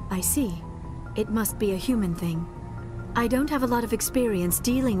 I see. It must be a human thing. I don't have a lot of experience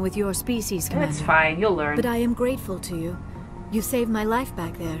dealing with your species, Commander. It's fine. You'll learn. But I am grateful to you. You saved my life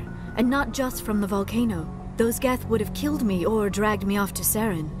back there. And not just from the volcano. Those Geth would have killed me or dragged me off to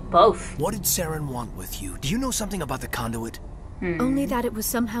Saren. Both. What did Saren want with you? Do you know something about the conduit? Only that it was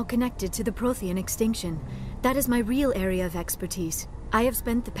somehow connected to the Prothean extinction. That is my real area of expertise. I have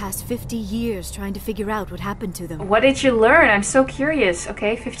spent the past 50 years trying to figure out what happened to them. What did you learn? I'm so curious.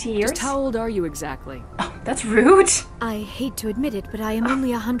 Okay, 50 years? Just how old are you exactly? Oh, that's rude. I hate to admit it, but I am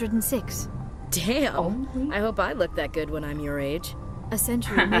only 106. Damn. Only? I hope I look that good when I'm your age. A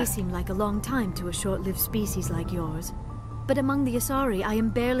century may seem like a long time to a short-lived species like yours. But among the Asari, I am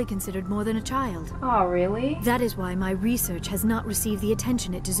barely considered more than a child. Oh, really? That is why my research has not received the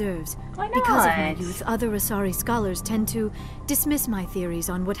attention it deserves. Why not? Because of my youth, other Asari scholars tend to dismiss my theories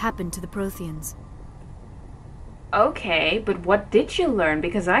on what happened to the Protheans. Okay, but what did you learn?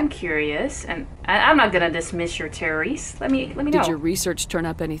 Because I'm curious, and I'm not gonna dismiss your theories. Let me know. Did your research turn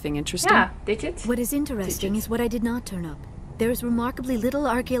up anything interesting? Yeah, digits? What is interesting is what I did not turn up. There is remarkably little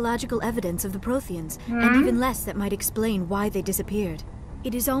archaeological evidence of the Protheans, and even less that might explain why they disappeared.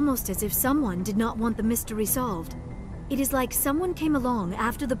 It is almost as if someone did not want the mystery solved. It is like someone came along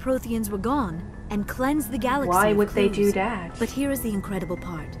after the Protheans were gone and cleansed the galaxy. Why of would they clues. do that? But here is the incredible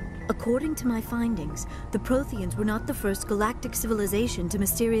part. According to my findings, the Protheans were not the first galactic civilization to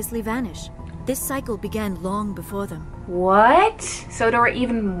mysteriously vanish. This cycle began long before them. What? So there were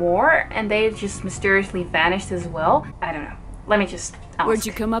even more, and they just mysteriously vanished as well? I don't know. Let me just ask. Where'd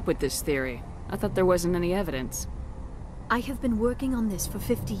you come up with this theory? I thought there wasn't any evidence. I have been working on this for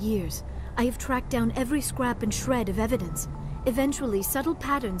 50 years. I have tracked down every scrap and shred of evidence. Eventually, subtle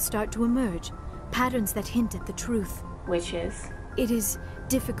patterns start to emerge. Patterns that hint at the truth. Which is? It is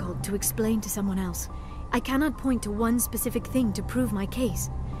difficult to explain to someone else. I cannot point to one specific thing to prove my case.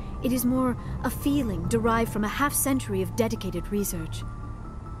 It is more a feeling derived from a half-century of dedicated research.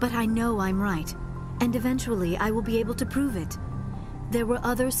 But I know I'm right, and eventually I will be able to prove it. There were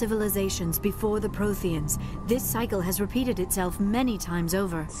other civilizations before the Protheans. This cycle has repeated itself many times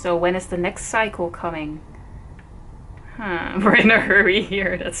over. So when is the next cycle coming? We're in a hurry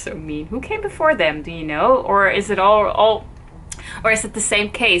here. That's so mean. Who came before them? Do you know? Or is it all or is it the same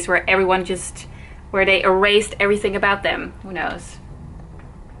case where everyone just where they erased everything about them? Who knows?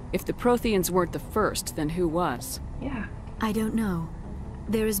 If the Protheans weren't the first, then who was? Yeah. I don't know.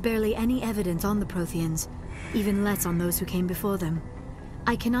 There is barely any evidence on the Protheans, even less on those who came before them.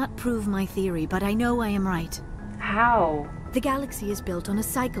 I cannot prove my theory, but I know I am right. How? The galaxy is built on a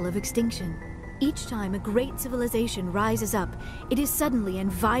cycle of extinction. Each time a great civilization rises up, it is suddenly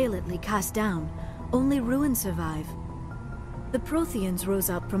and violently cast down. Only ruins survive. The Protheans rose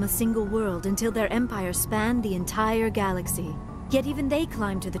up from a single world until their empire spanned the entire galaxy. Yet even they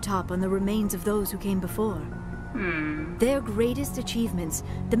climbed to the top on the remains of those who came before. Their greatest achievements,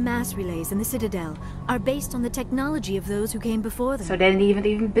 the mass relays and the Citadel, are based on the technology of those who came before them. So they didn't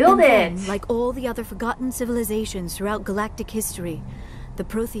even build And it. then, like all the other forgotten civilizations throughout galactic history, the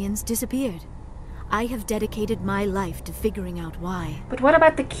Protheans disappeared. I have dedicated my life to figuring out why. But what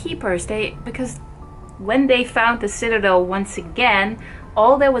about the keepers? Because when they found the Citadel once again,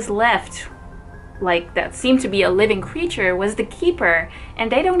 all that was left, like that seemed to be a living creature, was the keeper,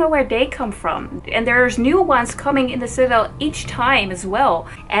 and they don't know where they come from. And there's new ones coming in the Citadel each time as well,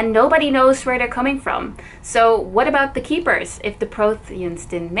 and nobody knows where they're coming from. So what about the keepers? If the Protheans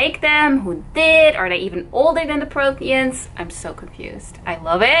didn't make them, who did? Are they even older than the Protheans? I'm so confused. I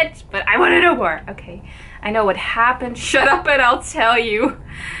love it, but I want to know more. Okay, I know what happened. Shut up and I'll tell you.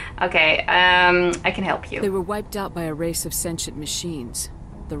 Okay, I can help you. They were wiped out by a race of sentient machines,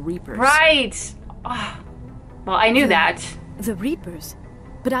 the Reapers. Right. Oh, well, I knew that. The Reapers?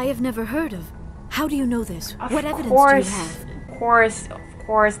 But I have never heard of. How do you know this? What evidence do you have? Of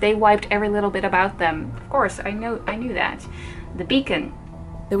course, they wiped every little bit about them. Of course, I knew that. The beacon.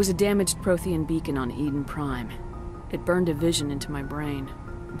 There was a damaged Prothean beacon on Eden Prime. It burned a vision into my brain.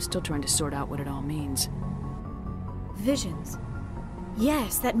 I'm still trying to sort out what it all means. Visions.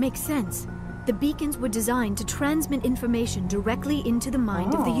 Yes, that makes sense. The beacons were designed to transmit information directly into the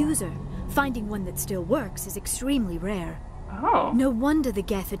mind of the user. Finding one that still works is extremely rare. Oh. No wonder the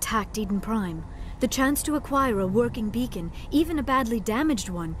Geth attacked Eden Prime. The chance to acquire a working beacon, even a badly damaged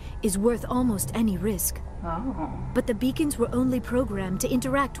one, is worth almost any risk. Oh. But the beacons were only programmed to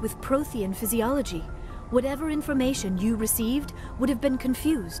interact with Prothean physiology. Whatever information you received would have been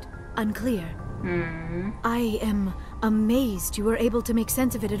confused, unclear. I am amazed you were able to make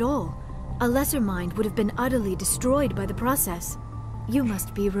sense of it at all. A lesser mind would have been utterly destroyed by the process. You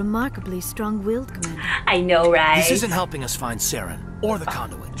must be remarkably strong-willed, Commander. I know, right? This isn't helping us find Saren or the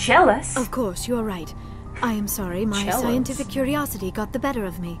conduit. Jealous? Of course, you're right. I am sorry, my Jealous. scientific curiosity got the better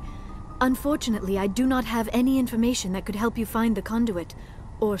of me. Unfortunately, I do not have any information that could help you find the conduit,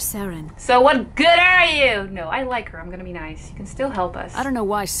 or Saren. So what good are you? No, I like her. I'm gonna be nice. You can still help us. I don't know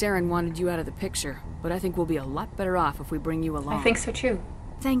why Saren wanted you out of the picture, but I think we'll be a lot better off if we bring you along. I think so too.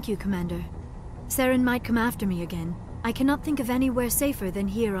 Thank you, Commander. Saren might come after me again. I cannot think of anywhere safer than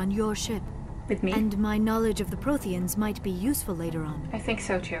here on your ship. With me? And my knowledge of the Protheans might be useful later on. I think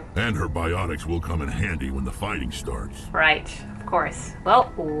so too. And her biotics will come in handy when the fighting starts. Right, of course.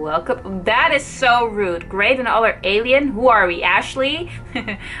 Well, welcome. That is so rude. Great and all are alien. Who are we, Ashley?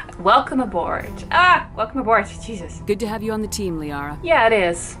 Welcome aboard. Welcome aboard. Jesus. Good to have you on the team, Liara. Yeah, it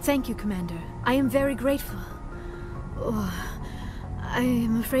is. Thank you, Commander. I am very grateful. Oh, I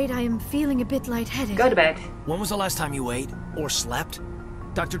am afraid I am feeling a bit lightheaded. Go to bed. When was the last time you ate or slept?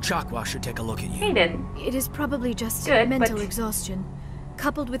 Dr. Chakwa should take a look at you. Hayden. It is probably just Good, mental but- exhaustion,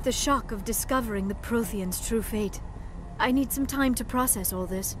 coupled with the shock of discovering the Protheans' true fate. I need some time to process all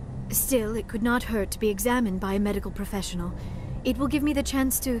this. Still, it could not hurt to be examined by a medical professional. It will give me the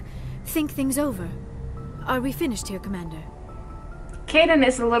chance to think things over. Are we finished here, Commander? Caden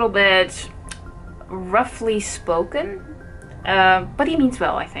is a little bit roughly spoken, but he means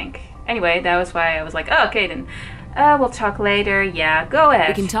well, I think. Anyway, that was why I was like, oh, Caden, we'll talk later. Yeah, go ahead.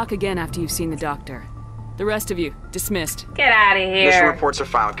 We can talk again after you've seen the doctor. The rest of you, dismissed. Get out of here. Mission reports are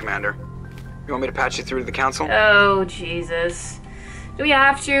filed, Commander. You want me to patch you through to the Council? Oh, Jesus. Do we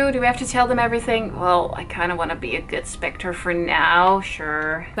have to? Do we have to tell them everything? Well, I kind of want to be a good Spectre for now,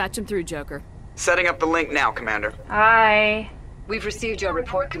 sure. Patch him through, Joker. Setting up the link now, Commander. Hi. We've received your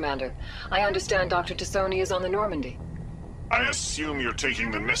report, Commander. I understand Dr. Tassoni is on the Normandy. I assume you're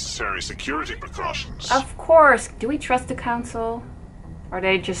taking the necessary security precautions. Of course. Do we trust the Council? Or are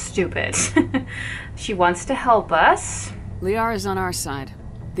they just stupid? She wants to help us. Liara's on our side.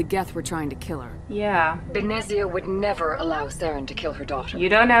 The Geth were trying to kill her. Yeah. Benezia would never allow Saren to kill her daughter. You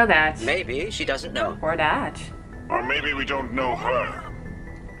don't know that. Maybe she doesn't know. Or that. Or maybe we don't know her.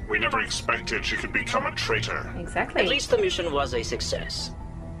 We never expected she could become a traitor. Exactly. At least the mission was a success.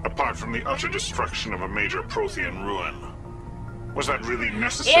 Apart from the utter destruction of a major Prothean ruin. Was that really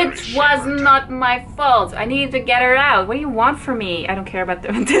necessary, It was Shepard? not my fault. I needed to get her out. What do you want from me? I don't care about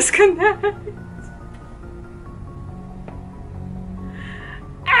the disconnect.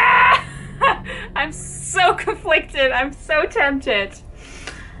 I'm so conflicted. I'm so tempted.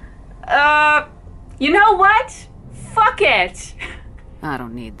 You know what? Fuck it. I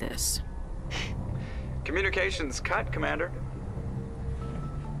don't need this. Communications cut, Commander.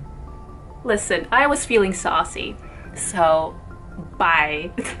 Listen, I was feeling saucy. So,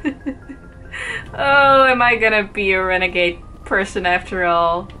 bye. Oh, am I gonna be a renegade person after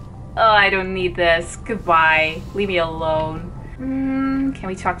all? Oh, I don't need this. Goodbye. Leave me alone. Can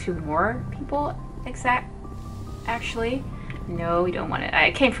we talk to more people? Actually? No, we don't want it.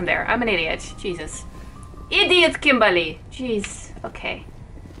 I came from there. I'm an idiot. Jesus. Idiot Kimberly. Jeez. Okay.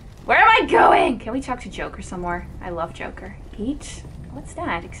 Where am I going? Can we talk to Joker some more? I love Joker. Heat? What's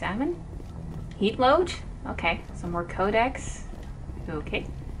that? Examine? Heat load? Okay. Some more codex. Okay.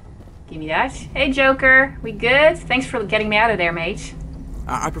 Give me that. Hey, Joker. We good? Thanks for getting me out of there, mate.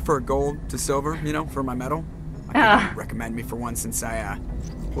 I prefer gold to silver, you know, for my medal. I think you'd recommend me for one since I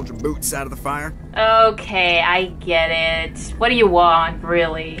pulled your boots out of the fire. Okay, I get it. What do you want,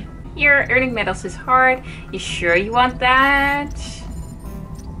 really? Here, earning medals is hard. You sure you want that?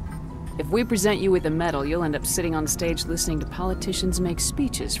 If we present you with a medal, you'll end up sitting on stage listening to politicians make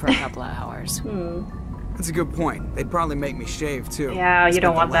speeches for a couple of hours. That's a good point. They'd probably make me shave, too. Yeah, you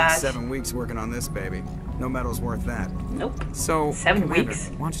don't Spent want the last that. 7 weeks working on this baby. No medal's worth that. Nope. So, 7 Commander, weeks.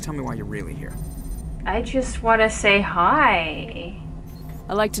 why don't you tell me why you're really here? I just want to say hi.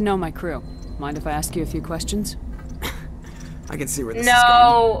 I like to know my crew. Mind if I ask you a few questions? I can see where this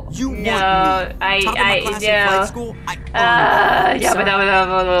No, is going. You no, want me? Top of my class in flight school?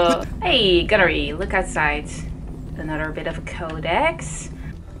 Hey, Gunnery, look outside. Another bit of a codex.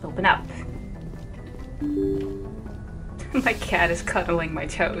 Open up. My cat is cuddling my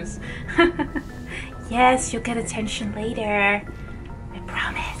toes. Yes, you'll get attention later. I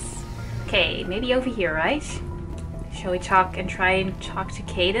promise. Okay, maybe over here, right? Shall we talk and try and talk to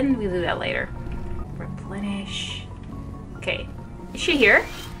Caden? We'll do that later. Replenish. Okay. Is she here?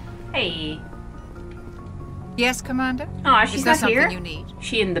 Hey. Yes, Commander? Aw, she's Is there not something here? you need?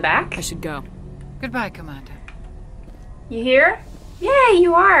 She in the back? I should go. Goodbye, Commander. You here? Yeah,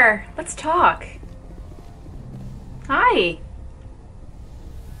 you are. Let's talk. Hi.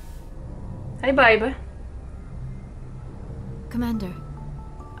 Hi, baby. Commander,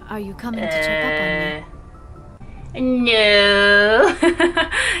 are you coming to check up on me? No.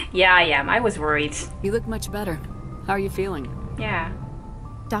 Yeah, I am. I was worried. You look much better. How are you feeling? Yeah.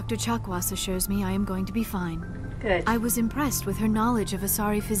 Dr. Chakwas assures me I am going to be fine. Good. I was impressed with her knowledge of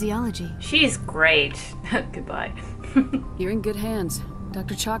Asari physiology. She's great. Goodbye. You're in good hands.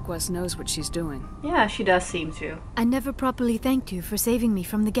 Dr. Chakwas knows what she's doing. Yeah, she does seem to. I never properly thanked you for saving me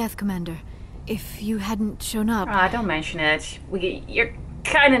from the Geth, Commander. if you hadn't shown up... Ah, don't mention it. You're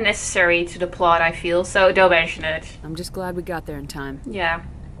kind of necessary to the plot, I feel, so don't mention it. I'm just glad we got there in time. Yeah.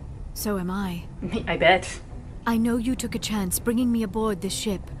 So am I. I bet. I know you took a chance bringing me aboard this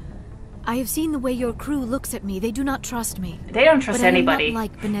ship. I have seen the way your crew looks at me. They do not trust me. They don't trust anybody. I am not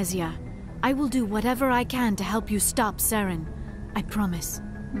like Benezia. I will do whatever I can to help you stop Saren. I promise.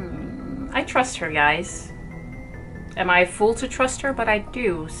 I trust her, guys. Am I a fool to trust her? But I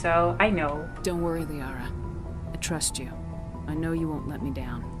do, so I know. Don't worry, Liara. I trust you. I know you won't let me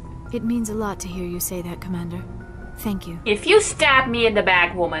down. It means a lot to hear you say that, Commander. Thank you. If you stab me in the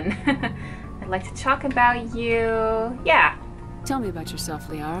back, woman, I'd like to talk about you. Yeah. Tell me about yourself,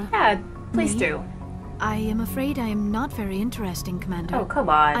 Liara. Yeah, please do. I am afraid I am not very interesting, Commander. Oh, come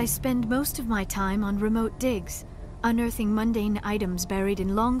on. I spend most of my time on remote digs, unearthing mundane items buried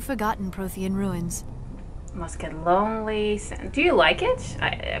in long-forgotten Prothean ruins. Must get lonely. Do you like it?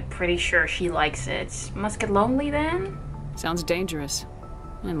 I'm pretty sure she likes it. Must get lonely then? Sounds dangerous.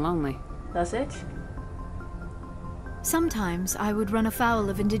 And lonely. Does it? Sometimes I would run afoul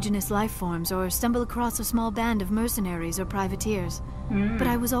of indigenous life forms or stumble across a small band of mercenaries or privateers. But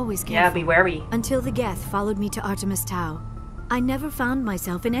I was always careful. Yeah, be wary. Until the Geth followed me to Artemis Tau. I never found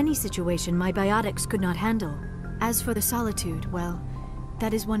myself in any situation my biotics could not handle. As for the solitude, well,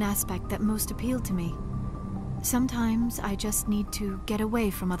 that is one aspect that most appealed to me. Sometimes I just need to get away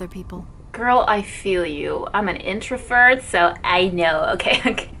from other people. Girl, I feel you. I'm an introvert, so I know.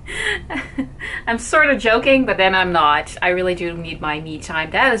 Okay. I'm sort of joking, but then I'm not. I really do need my me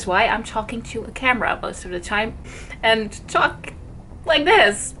time. That is why I'm talking to a camera most of the time. And talk like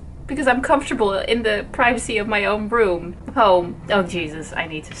this. Because I'm comfortable in the privacy of my own room. Home. Oh, Jesus. I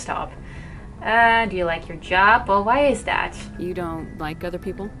need to stop. Do you like your job? Well, why is that? You don't like other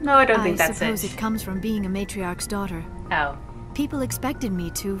people? No, I don't think that's it. I suppose it comes from being a matriarch's daughter. Oh. People expected me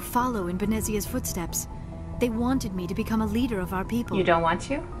to follow in Benezia's footsteps. They wanted me to become a leader of our people. You don't want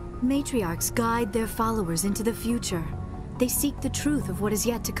to? Matriarchs guide their followers into the future. They seek the truth of what is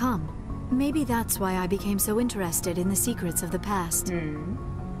yet to come. Maybe that's why I became so interested in the secrets of the past.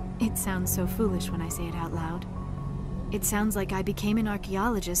 It sounds so foolish when I say it out loud. It sounds like I became an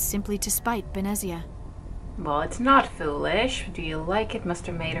archaeologist simply to spite Benezia. Well, it's not foolish. Do you like it? Must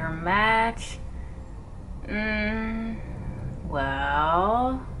have made her mad.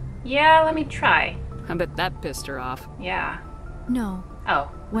 Well... yeah, let me try. I bet that pissed her off. Yeah. No.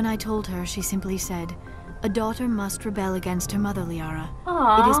 Oh. When I told her, she simply said, a daughter must rebel against her mother, Liara.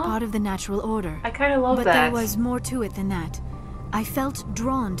 Aww. It is part of the natural order. I kind of love that. But there was more to it than that. I felt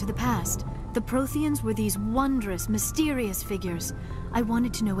drawn to the past. The Protheans were these wondrous, mysterious figures. I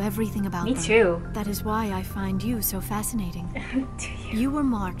wanted to know everything about them. Me too. That is why I find you so fascinating. Do you? You were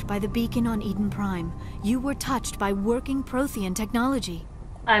marked by the beacon on Eden Prime. You were touched by working Prothean technology.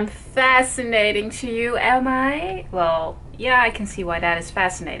 I'm fascinating to you, am I? Well, yeah, I can see why that is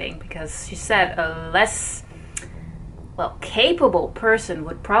fascinating, because she said a less, well, capable person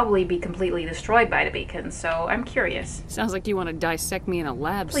would probably be completely destroyed by the beacon, so I'm curious. Sounds like you want to dissect me in a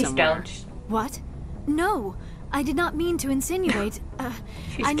lab Please somewhere. Don't. What? No, I did not mean to insinuate.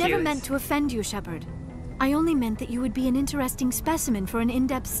 I never meant to offend you, Shepard. I only meant that you would be an interesting specimen for an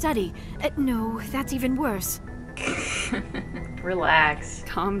in-depth study. No, that's even worse. Relax.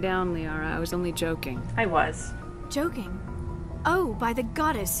 Calm down, Liara. I was only joking. I was. Joking? Oh, by the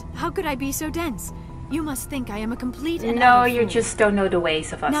goddess, how could I be so dense? You must think I am a complete and No, utter you fool. just don't know the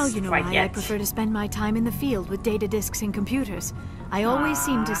ways of us Now you know quite why yet. I prefer to spend my time in the field with data disks and computers. I always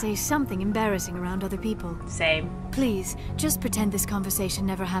seem to say something embarrassing around other people. Same. Please, just pretend this conversation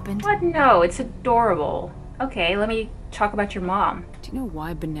never happened. What? No, it's adorable. Okay, let me talk about your mom. Do you know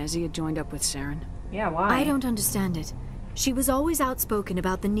why Benezia joined up with Saren? Yeah, why? I don't understand it. She was always outspoken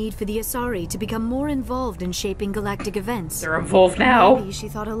about the need for the Asari to become more involved in shaping galactic events. They're involved now. Maybe she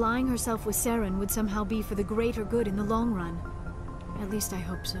thought allying herself with Saren would somehow be for the greater good in the long run. At least I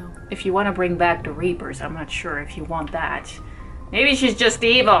hope so. If you want to bring back the Reapers, I'm not sure if you want that. Maybe she's just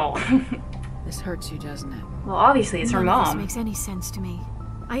evil. This hurts you, doesn't it? Well, obviously it's her None of mom. this makes any sense to me.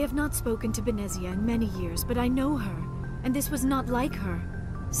 I have not spoken to Benezia in many years, but I know her, and this was not like her.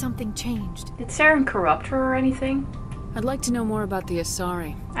 Something changed. Did Saren corrupt her or anything? I'd like to know more about the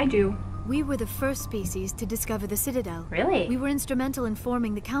Asari. I do. We were the first species to discover the Citadel. Really? We were instrumental in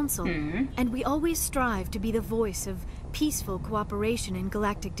forming the Council, and we always strive to be the voice of peaceful cooperation in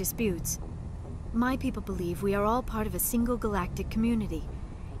galactic disputes. My people believe we are all part of a single galactic community.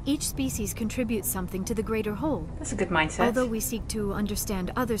 Each species contributes something to the greater whole. That's a good mindset. Although we seek to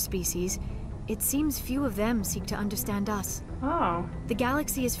understand other species, it seems few of them seek to understand us. Oh. The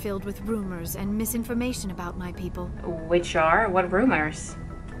galaxy is filled with rumors and misinformation about my people. Which are? What rumors?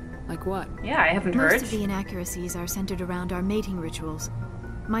 Like what? Yeah, I haven't heard. Most of the inaccuracies are centered around our mating rituals.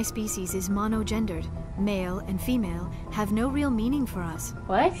 My species is monogendered. Male and female have no real meaning for us.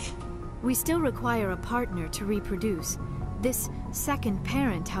 What? We still require a partner to reproduce. This second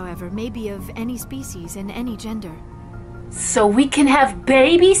parent, however, may be of any species and any gender. So we can have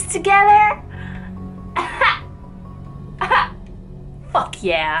babies together? Fuck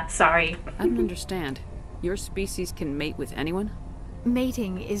yeah, sorry. I don't understand. Your species can mate with anyone?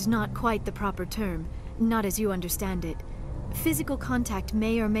 Mating is not quite the proper term, not as you understand it. Physical contact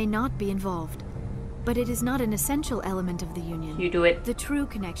may or may not be involved, but it is not an essential element of the union. You do it. The true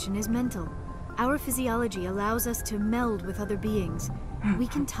connection is mental. Our physiology allows us to meld with other beings. We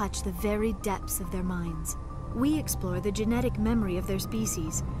can touch the very depths of their minds. We explore the genetic memory of their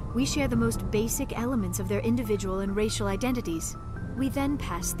species. We share the most basic elements of their individual and racial identities. We then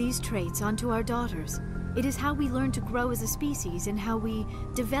pass these traits on to our daughters. It is how we learn to grow as a species and how we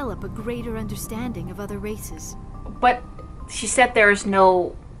develop a greater understanding of other races. But she said there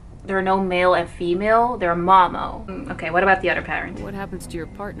are no male and female, they're momo. Okay, what about the other parent? What happens to your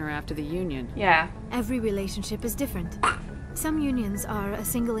partner after the union? Yeah. Every relationship is different. Some unions are a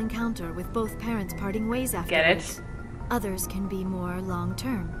single encounter with both parents parting ways afterwards. Get it? Others can be more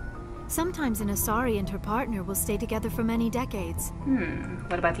long-term. Sometimes an Asari and her partner will stay together for many decades.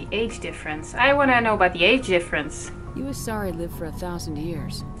 What about the age difference? I want to know about the age difference. You Asari live for 1,000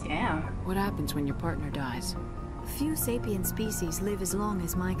 years. Yeah. What happens when your partner dies? Few sapient species live as long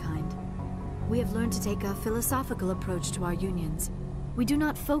as my kind. We have learned to take a philosophical approach to our unions. We do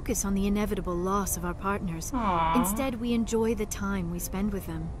not focus on the inevitable loss of our partners. Aww. Instead, we enjoy the time we spend with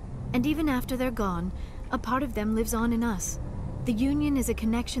them. And even after they're gone, a part of them lives on in us. The union is a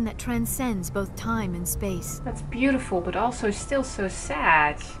connection that transcends both time and space. That's beautiful, but also still so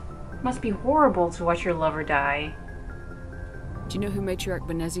sad. It must be horrible to watch your lover die. Do you know who Matriarch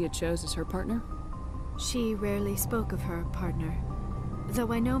Benezia chose as her partner? She rarely spoke of her partner.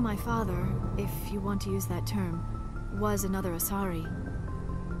 Though I know my father, if you want to use that term, was another Asari.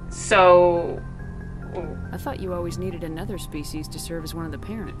 So... I thought you always needed another species to serve as one of the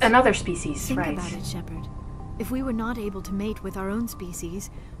parents. Another species, Think right. about it, Shepard. If we were not able to mate with our own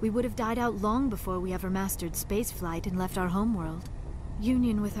species, we would have died out long before we ever mastered spaceflight and left our homeworld.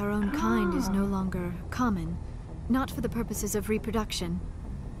 Union with our own kind is no longer common, not for the purposes of reproduction.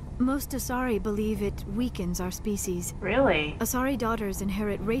 Most Asari believe it weakens our species. Really? Asari daughters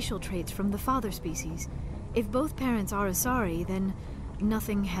inherit racial traits from the father species. If both parents are Asari, then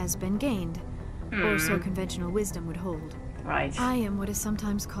nothing has been gained, or so conventional wisdom would hold. Right. I am what is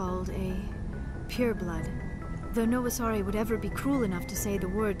sometimes called a pureblood. Though no Asari would ever be cruel enough to say the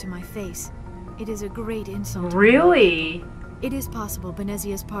word to my face, it is a great insult. Really? It is possible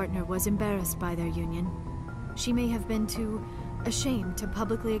Benezia's partner was embarrassed by their union. She may have been too ashamed to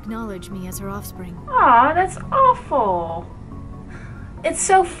publicly acknowledge me as her offspring. Aw, that's awful. It's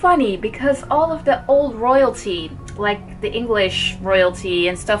so funny because all of the old royalty, like the English royalty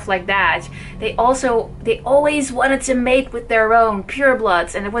and stuff like that, they always wanted to mate with their own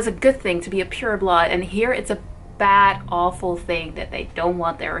purebloods, and it was a good thing to be a pureblood, and here it's a bad, awful thing that they don't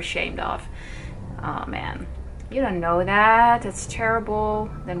want, they're ashamed of. Oh man, you don't know that, that's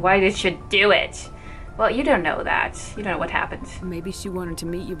terrible. Then why did you do it? Well, you don't know that. You don't know what happened. Maybe she wanted to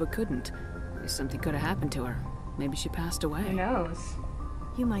meet you but couldn't. Something could have happened to her. Maybe she passed away. Who knows?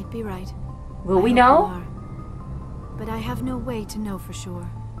 You might be right. Will we I hope know? you are. But I have no way to know for sure.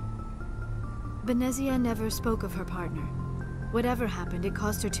 Benezia never spoke of her partner. Whatever happened, it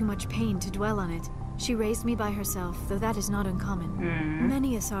caused her too much pain to dwell on it. She raised me by herself, though that is not uncommon.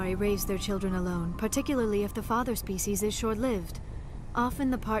 Many Asari raise their children alone, particularly if the father species is short-lived.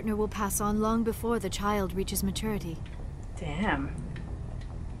 Often the partner will pass on long before the child reaches maturity. Damn.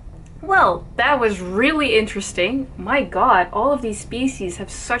 Well, that was really interesting. My god, all of these species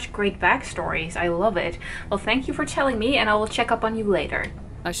have such great backstories. I love it. Well, thank you for telling me, and I will check up on you later.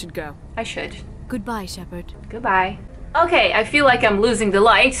 I should go. I should. Goodbye, Shepard. Goodbye. Okay, I feel like I'm losing the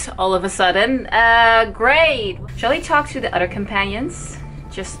light all of a sudden. Great! Shall we talk to the other companions?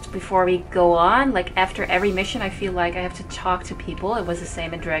 Just before we go on, like after every mission, I feel like I have to talk to people. It was the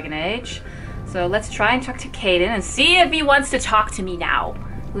same in Dragon Age. So let's try and talk to Caden and see if he wants to talk to me now.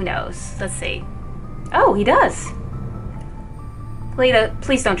 Who knows? Let's see. Oh, he does.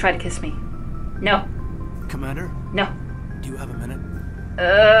 Please don't try to kiss me. No. Commander? No. Do you have a minute?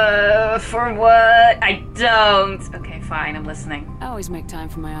 For what? I don't. Okay, fine, I'm listening. I always make time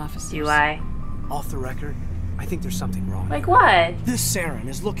for my officers. Do I? Off the record, I think there's something wrong. Like what? This Saren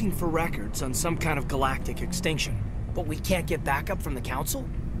is looking for records on some kind of galactic extinction, but we can't get backup from the Council?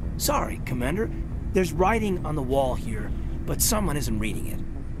 Sorry, Commander. There's writing on the wall here, but someone isn't reading it.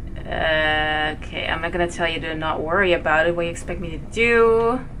 Okay, I'm not gonna tell you to not worry about it. What do you expect me to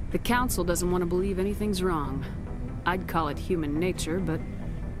do? The Council doesn't want to believe anything's wrong. I'd call it human nature, but...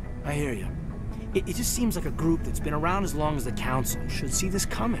 I hear you. It just seems like a group that's been around as long as the Council should see this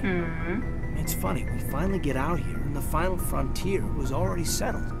coming. It's funny, we finally get out here, and the final frontier was already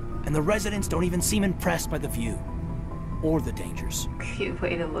settled. And the residents don't even seem impressed by the view. Or the dangers. Cute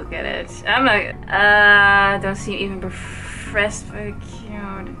way to look at it. I'm not... don't seem even impressed by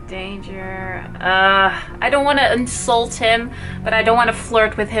the danger. I don't want to insult him, but I don't want to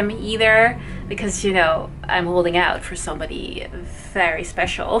flirt with him either. Because, you know, I'm holding out for somebody very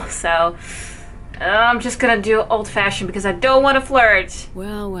special. So, I'm just gonna do old-fashioned because I don't want to flirt.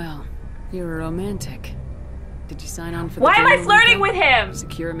 Well, well. You're a romantic. Did you sign on for the Why am I flirting with him?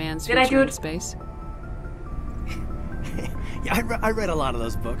 Secure a man's Did I do future in it? space? Yeah, I read a lot of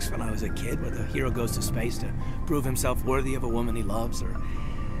those books when I was a kid, where the hero goes to space to prove himself worthy of a woman he loves, or,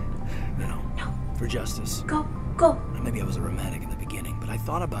 you know, for justice. Go. Maybe I was a romantic in the beginning, but I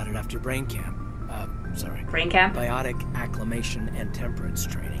thought about it after brain camp. Brain camp? Biotic acclimation and temperance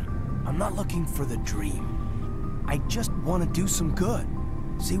training. I'm not looking for the dream. I just want to do some good.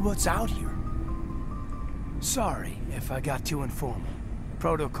 See what's out here. Sorry if I got too informal.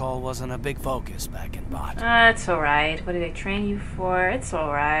 Protocol wasn't a big focus back in Bot. It's alright. What did they train you for? It's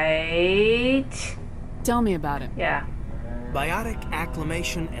alright. Tell me about it. Yeah. Biotic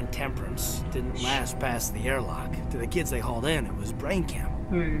acclimation and temperance didn't last past the airlock. To the kids they hauled in, it was brain camp.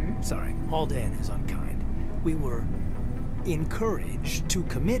 Sorry, hauled in is unkind. We were encouraged to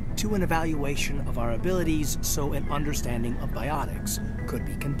commit to an evaluation of our abilities so an understanding of biotics could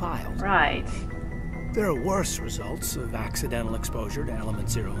be compiled. Right. There are worse results of accidental exposure to element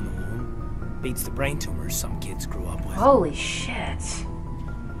 0 in the womb. Beats the brain tumors some kids grew up with. Holy shit.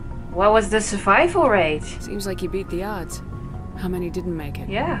 What was the survival rate? Seems like you beat the odds. How many didn't make it?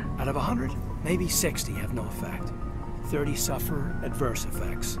 Yeah. Out of 100, maybe 60 have no effect. 30 suffer adverse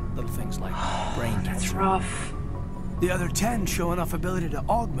effects, little things like brain cancer. That's rough. The other 10 show enough ability to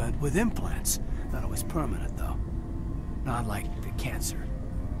augment with implants. Not always permanent, though. Not like the cancer.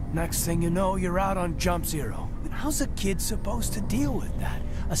 Next thing you know, you're out on Jump Zero. And how's a kid supposed to deal with that?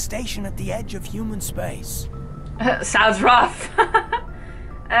 A station at the edge of human space. Sounds rough.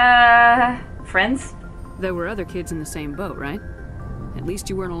 Friends? There were other kids in the same boat, right? At least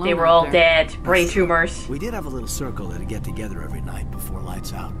you weren't alone. They were all dead. Brain tumors. We did have a little circle that'd get together every night before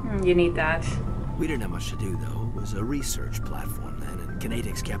lights out. You need that. We didn't have much to do, though. It was a research platform then, and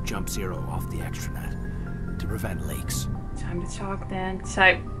Kinetics kept Jump Zero off the extranet to prevent leaks. Time to talk then.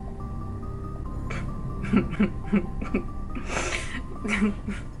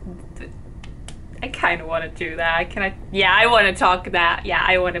 I kind of want to do that. Can I? Yeah, I want to talk that. Yeah,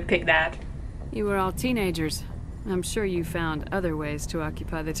 I want to pick that. You were all teenagers. I'm sure you found other ways to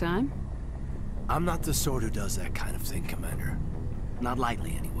occupy the time. I'm not the sort who does that kind of thing, Commander. Not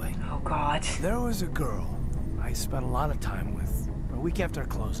lightly, anyway. Oh, God. There was a girl I spent a lot of time with. We kept our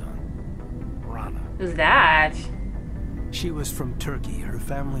clothes on. Rana. Who's that? She was from Turkey. Her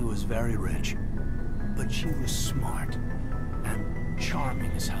family was very rich. But she was smart. And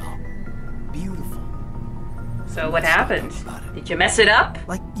charming as hell. Beautiful. So what happened? Did you mess it up?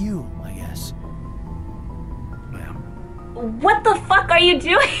 Like you, I guess. What the fuck are you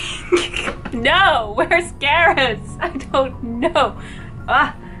doing? No, where's Garrus? I don't know.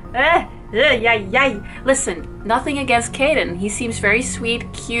 Listen, nothing against Caden. He seems very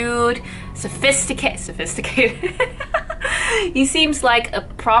sweet, cute, sophisticated. He seems like a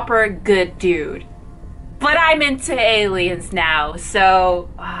proper good dude. But I'm into aliens now, so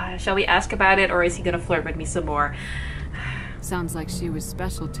shall we ask about it, or is he gonna flirt with me some more? Sounds like she was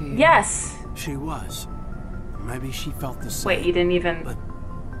special to you. Yes. She was. Maybe she felt the same. Wait, you didn't even... But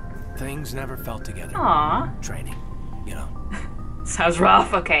things never felt together. Aww. Training, you know. Sounds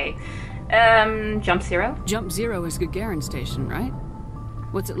rough, okay. Jump Zero? Jump Zero is Gagarin Station, right?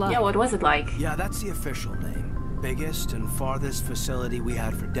 What's it like? Yeah, what was it like? Yeah, that's the official name. Biggest and farthest facility we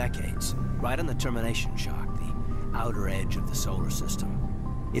had for decades. Right on the termination shock, the outer edge of the solar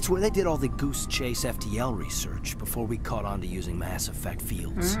system. It's where they did all the Goose Chase FTL research before we caught on to using Mass Effect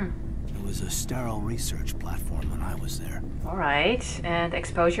fields. It was a sterile research platform when I was there. Alright, and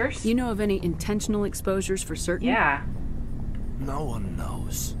exposures? You know of any intentional exposures for certain? Yeah. No one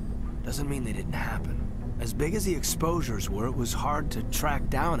knows. Doesn't mean they didn't happen. As big as the exposures were, it was hard to track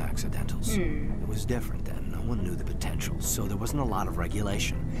down accidentals. It was different then. No one knew the potential, so there wasn't a lot of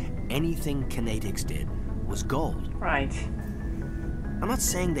regulation. Anything Kinetics did was gold. Right. I'm not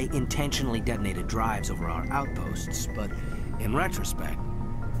saying they intentionally detonated drives over our outposts, but in retrospect,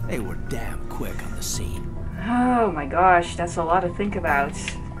 they were damn quick on the scene. Oh my gosh, that's a lot to think about.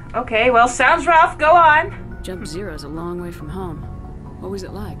 Okay, well, sounds rough. Go on. Jump Zero's a long way from home. What was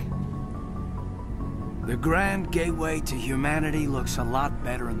it like? The grand gateway to humanity looks a lot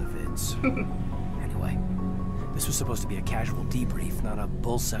better in the vids. Anyway, this was supposed to be a casual debrief, not a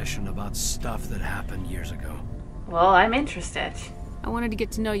bull session about stuff that happened years ago. Well, I'm interested. I wanted to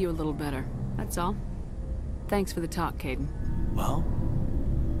get to know you a little better. That's all. Thanks for the talk, Caden. Well,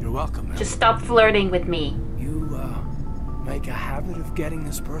 you're welcome, man. Just stop flirting with me. You, make a habit of getting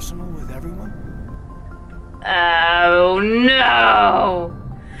this personal with everyone? Oh, no!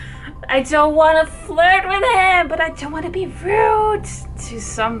 I don't want to flirt with him, but I don't want to be rude to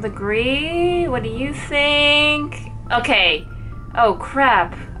some degree. What do you think? Okay. Oh,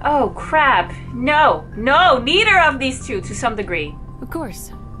 crap. Oh, crap. No, no, neither of these two to some degree. Of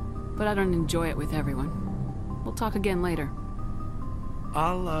course. But I don't enjoy it with everyone. We'll talk again later.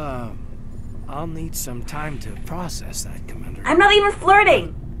 I'll need some time to process that, Commander. I'm not even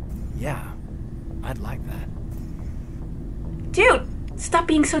flirting! Yeah, I'd like that. Dude, stop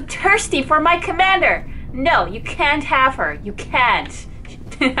being so thirsty for my commander! No, you can't have her. You can't.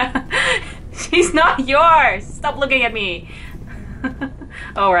 She's not yours! Stop looking at me!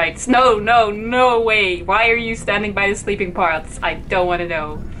 Alright, no way. Why are you standing by the sleeping parts? I don't want to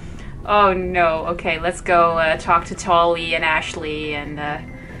know. Oh no, okay, let's go talk to Tolly and Ashley and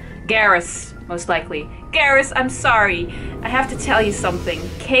Garrus, most likely. Garrus, I'm sorry. I have to tell you something.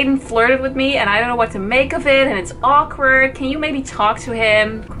 Caden flirted with me and I don't know what to make of it and it's awkward. Can you maybe talk to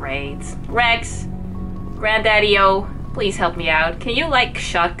him? Great. Rex, Granddaddy-o, please help me out. Can you, like,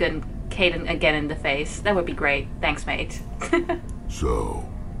 shotgun Caden again in the face? That would be great. Thanks, mate. So,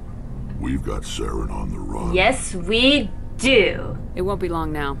 we've got Saren on the run. Yes, we do. It won't be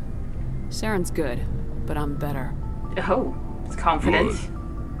long now. Saren's good, but I'm better. Oh, it's confident.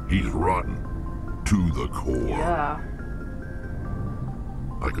 Good. He's rotten. To the core. Yeah.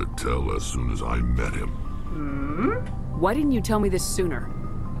 I could tell as soon as I met him. Why didn't you tell me this sooner?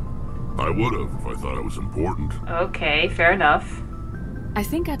 I would have if I thought it was important. Okay, fair enough. I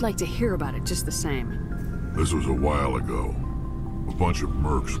think I'd like to hear about it just the same. This was a while ago. A bunch of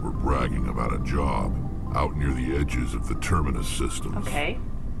mercs were bragging about a job out near the edges of the Terminus systems. Okay.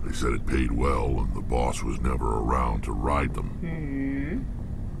 They said it paid well and the boss was never around to ride them.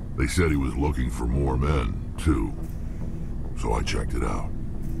 They said he was looking for more men, too. So I checked it out.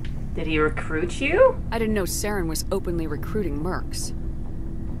 Did he recruit you? I didn't know Saren was openly recruiting mercs.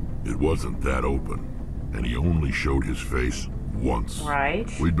 It wasn't that open, and he only showed his face once. Right.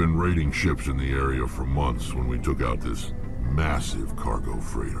 We'd been raiding ships in the area for months when we took out this massive cargo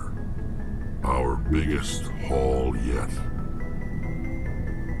freighter. Our biggest haul yet.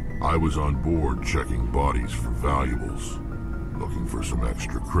 I was on board checking bodies for valuables, looking for some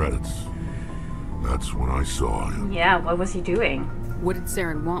extra credits. That's when I saw him. Yeah, what was he doing? What did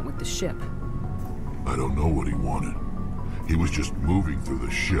Saren want with the ship? I don't know what he wanted. He was just moving through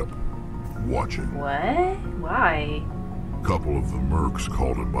the ship, watching. What? Why? A couple of the mercs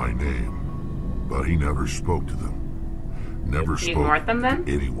called him by name, but he never spoke to them. Never spoke ignored them then?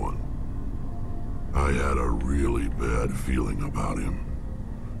 to anyone. I had a really bad feeling about him,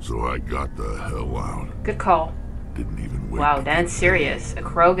 so I got the hell out. Good call. Didn't even wait. Wow, that's serious. A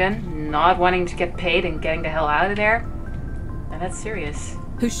Krogan not wanting to get paid and getting the hell out of there? Now that's serious.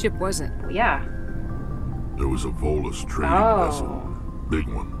 Whose ship was it? Yeah. There was a Volus trading vessel. Big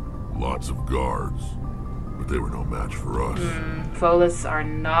one. Lots of guards. But they were no match for us. Volus are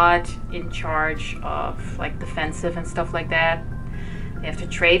not in charge of, like, defensive and stuff like that. They have to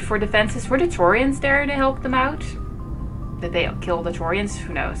trade for defenses. Were the Taurians there to help them out? Did they kill the Taurians?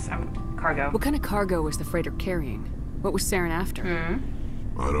 Who knows? Cargo. What kind of cargo was the freighter carrying? What was Saren after?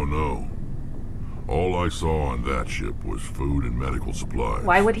 I don't know. All I saw on that ship was food and medical supplies.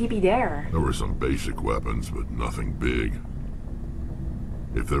 Why would he be there? There were some basic weapons, but nothing big.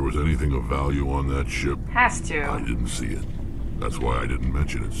 If there was anything of value on that ship, has to. I didn't see it. That's why I didn't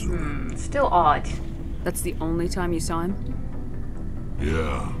mention it sooner. Still odd. That's the only time you saw him?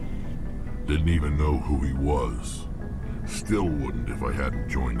 Yeah. Didn't even know who he was. Still wouldn't if I hadn't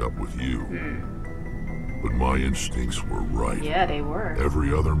joined up with you. But my instincts were right. Yeah, they were.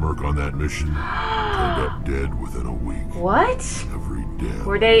 Every other merc on that mission turned up dead within a week. What? Every damn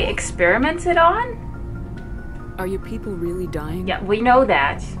Were they experimented on? Are your people really dying? Yeah, we know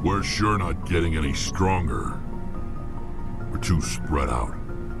that. We're sure not getting any stronger. We're too spread out.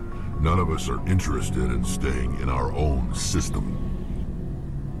 None of us are interested in staying in our own system.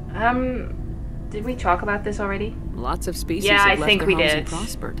 Did we talk about this already? Lots of species yeah, have I left think their we homes did. and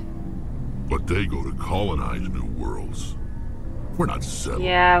prospered. But they go to colonize new worlds. We're not settled,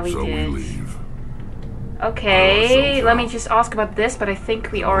 yeah, we so did. we leave. Okay, let me just ask about this, but I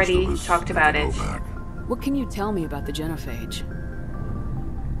think we already talked about it. What can you tell me about the genophage?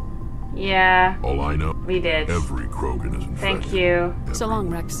 Yeah. All I know, we did. Every Krogan is infected. Thank you. So long,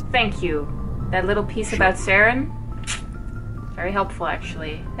 Rex. Thank you. That little piece about Saren, very helpful,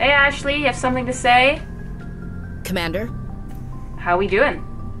 actually. Hey, Ashley, you have something to say? Commander? How we doing?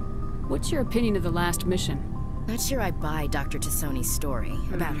 What's your opinion of the last mission? Not sure I buy Dr. Tassoni's story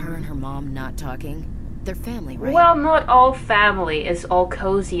about her and her mom not talking. They're family, right? Well, not all family is all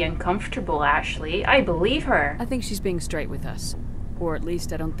cozy and comfortable, Ashley. I believe her. I think she's being straight with us. Or at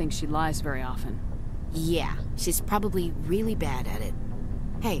least I don't think she lies very often. Yeah, she's probably really bad at it.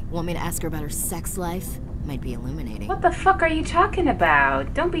 Hey, want me to ask her about her sex life? Might be illuminating. What the fuck are you talking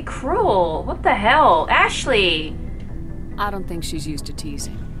about? Don't be cruel. What the hell? Ashley! I don't think she's used to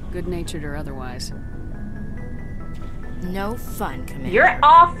teasing. Good-natured or otherwise. No fun, Commander. You're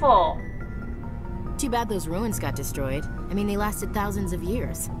awful! Too bad those ruins got destroyed. I mean, they lasted thousands of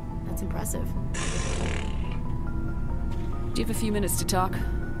years. That's impressive. Do you have a few minutes to talk?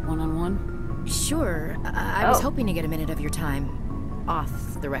 One-on-one? Sure. I was hoping to get a minute of your time.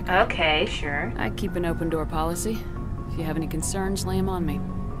 Off the record. Okay, sure. I keep an open-door policy. If you have any concerns, lay them on me.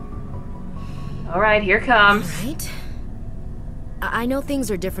 Alright, here comes. Right. I know things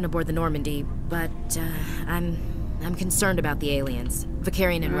are different aboard the Normandy, but I'm concerned about the aliens,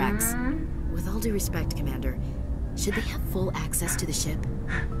 Vicarian and Rex. With all due respect, Commander, should they have full access to the ship?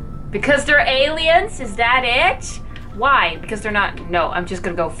 Because they're aliens? Is that it? Why? Because they're not... No, I'm just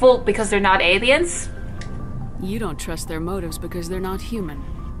gonna go full because they're not aliens? You don't trust their motives because they're not human.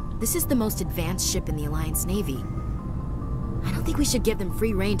 This is the most advanced ship in the Alliance Navy. I don't think we should give them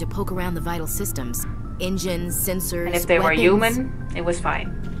free rein to poke around the vital systems. Engines, sensors, and if they weapons. were human, it was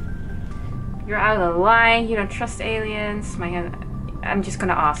fine. You're out of line, you don't trust aliens. I'm just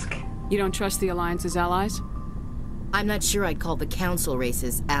gonna ask. You don't trust the Alliance's allies? I'm not sure I'd call the Council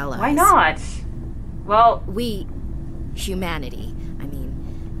races allies. Why not? Well... We... humanity, I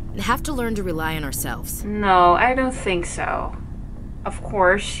mean, have to learn to rely on ourselves. No, I don't think so. Of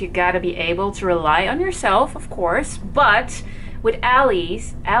course, you gotta be able to rely on yourself, of course, but with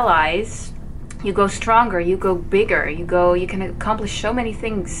allies, you go stronger, you go bigger, you can accomplish so many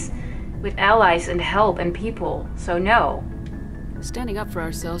things with allies and help and people, so no. Standing up for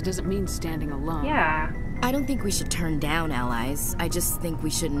ourselves doesn't mean standing alone. Yeah. I don't think we should turn down allies. I just think we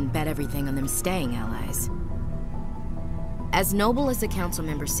shouldn't bet everything on them staying allies. As noble as the council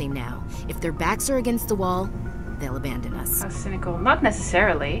members seem now, if their backs are against the wall, they'll abandon us. How cynical. Not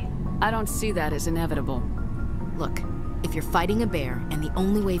necessarily. I don't see that as inevitable. Look, if you're fighting a bear and the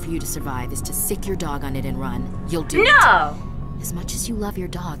only way for you to survive is to sick your dog on it and run, you'll do it. No! As much as you love your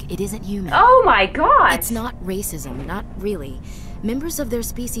dog, it isn't human. Oh my god! It's not racism, not really. Members of their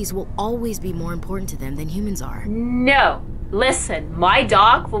species will always be more important to them than humans are. No! Listen, my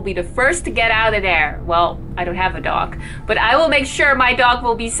dog will be the first to get out of there. Well, I don't have a dog, but I will make sure my dog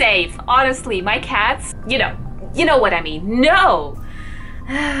will be safe. Honestly, my cats, you know what I mean. No!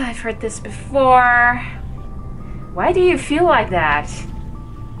 I've heard this before. Why do you feel like that?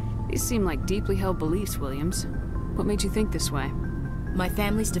 These seem like deeply held beliefs, Williams. What made you think this way? My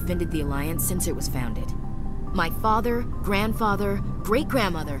family's defended the Alliance since it was founded. My father, grandfather,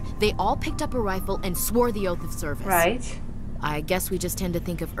 great-grandmother, they all picked up a rifle and swore the oath of service. Right. I guess we just tend to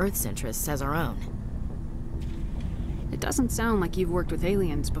think of Earth's interests as our own. It doesn't sound like you've worked with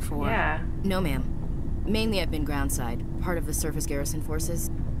aliens before. Yeah. No, ma'am. Mainly I've been groundside, part of the surface garrison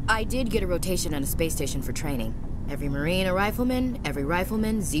forces. I did get a rotation on a space station for training. Every Marine a rifleman, every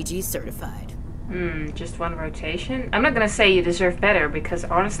rifleman ZG certified. Just one rotation? I'm not gonna say you deserve better, because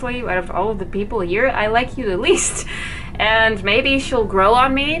honestly, out of all of the people here, I like you the least. And maybe she'll grow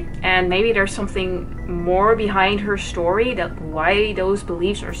on me, and maybe there's something more behind her story, that why those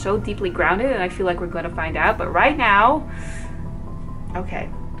beliefs are so deeply grounded, and I feel like we're gonna find out, but right now... Okay.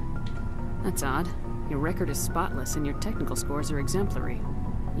 That's odd. Your record is spotless, and your technical scores are exemplary.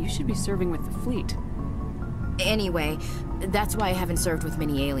 You should be serving with the fleet. Anyway, that's why I haven't served with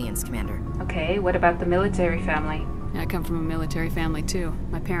many aliens, Commander. Okay, what about the military family? I come from a military family, too.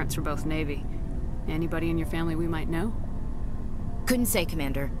 My parents were both Navy. Anybody in your family we might know? Couldn't say,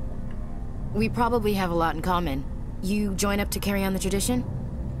 Commander. We probably have a lot in common. You join up to carry on the tradition?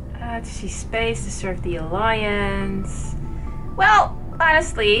 To see space, to serve the Alliance... Well,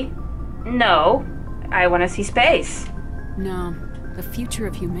 honestly, no. I want to see space. No. The future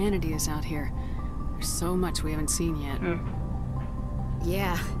of humanity is out here. There's so much we haven't seen yet.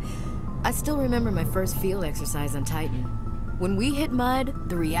 Yeah. I still remember my first field exercise on Titan. When we hit mud,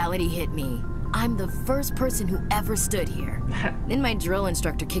 the reality hit me. I'm the first person who ever stood here. Then my drill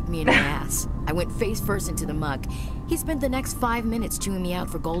instructor kicked me in the ass. I went face first into the muck. He spent the next 5 minutes chewing me out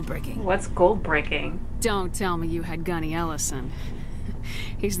for gold breaking. What's gold breaking? Don't tell me you had Gunny Ellison.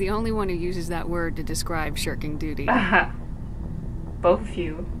 He's the only one who uses that word to describe shirking duty. Both of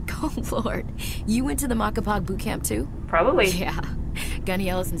you. Oh, Lord. You went to the Makapog boot camp, too? Probably. Yeah. Gunny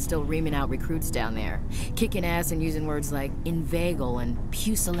Ellison's still reaming out recruits down there. Kicking ass and using words like inveigle and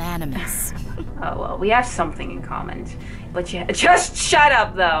pusillanimous. Oh, well, we have something in common. But you just shut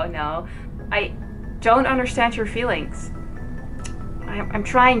up, though. No. I don't understand your feelings. I'm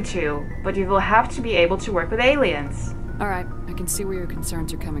trying to, but you will have to be able to work with aliens. Alright, I can see where your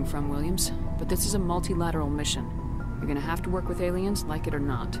concerns are coming from, Williams. But this is a multilateral mission. You're gonna have to work with aliens, like it or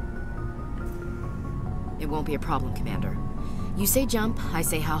not. It won't be a problem, Commander. You say jump, I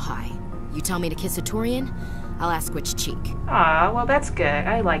say how high. You tell me to kiss a Turian, I'll ask which cheek. Ah, well that's good.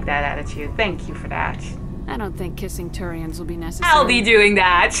 I like that attitude. Thank you for that. I don't think kissing Turians will be necessary. I'll be doing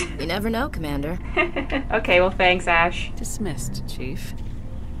that! You never know, Commander. Okay, well thanks, Ash. Dismissed, Chief.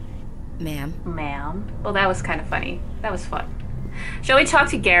 Ma'am. Ma'am. Well, that was kind of funny. That was fun. Shall we talk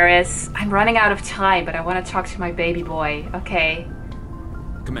to Garrus? I'm running out of time, but I want to talk to my baby boy. Okay.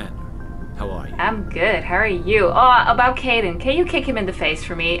 Commander, how are you? I'm good. How are you? Oh, about Caden. Can you kick him in the face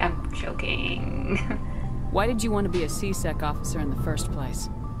for me? I'm joking. Why did you want to be a C-Sec officer in the first place?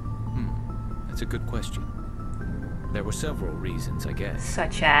 That's a good question. There were several reasons, I guess.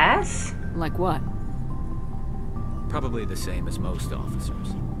 Such as? Like what? Probably the same as most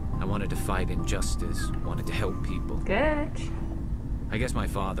officers. I wanted to fight injustice, wanted to help people. Good. I guess my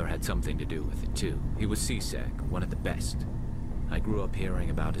father had something to do with it too. He was C-Sec, one of the best. I grew up hearing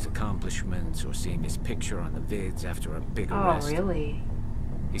about his accomplishments or seeing his picture on the vids after a big arrest. Oh, really?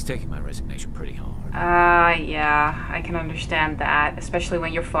 He's taking my resignation pretty hard. Yeah, I can understand that, especially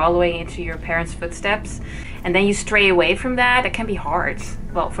when you're following into your parents' footsteps, and then you stray away from that. It can be hard.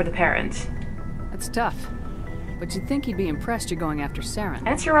 Well, for the parent. That's tough. But you'd think he'd be impressed you're going after Saren. And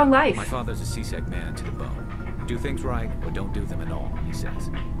it's your own life. My father's a C-Sec man to the bone. Do things right, or don't do them at all, he says.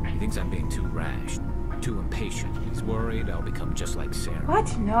 He thinks I'm being too rash, too impatient. He's worried I'll become just like Saren.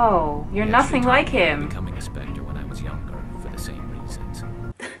 What? No, you're nothing like him. Becoming a Spectre when I was younger, for the same reasons.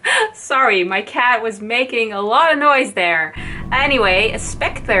 Sorry, my cat was making a lot of noise there. Anyway, a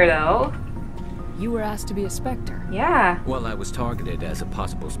Spectre though. You were asked to be a Spectre? Yeah. Well, I was targeted as a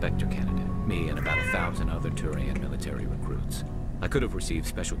possible Spectre candidate. Me and about 1,000 other Turian military recruits. I could have received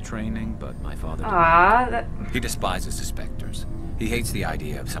special training, but my father didn't. He despises the Spectres. He hates the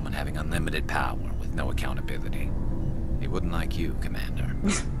idea of someone having unlimited power with no accountability. He wouldn't like you, Commander.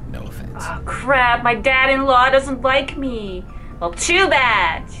 No offense. Oh crap, my dad-in-law doesn't like me. Well, too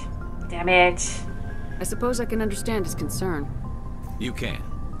bad. Damn it. I suppose I can understand his concern. You can.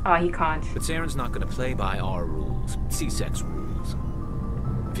 Oh, he can't. But Saren's not going to play by our rules, C-Sec's rules.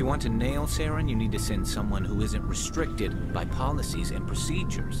 If you want to nail Saren, you need to send someone who isn't restricted by policies and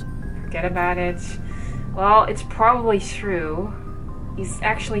procedures. Forget about it. Well, it's probably true. He's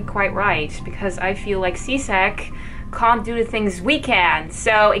actually quite right, because I feel like C-Sec can't do the things we can,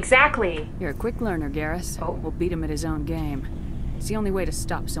 so exactly. You're a quick learner, Garrus. Oh. We'll beat him at his own game. It's the only way to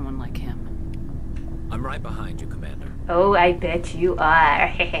stop someone like him. I'm right behind you, Commander. Oh, I bet you are.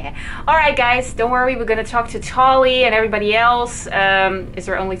 Alright guys, don't worry, we're gonna talk to Tali and everybody else. Is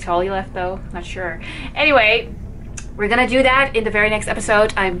there only Tali left though? Not sure. Anyway, we're gonna do that in the very next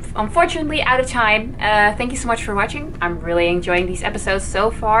episode. I'm unfortunately out of time. Thank you so much for watching. I'm really enjoying these episodes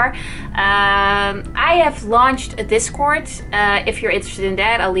so far. I have launched a Discord. If you're interested in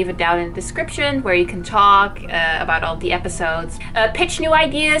that, I'll leave it down in the description where you can talk about all the episodes. Pitch new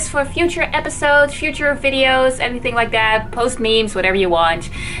ideas for future episodes, future videos, anything like that. Post memes, whatever you want.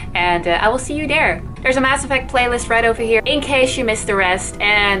 And I will see you there. There's a Mass Effect playlist right over here in case you missed the rest,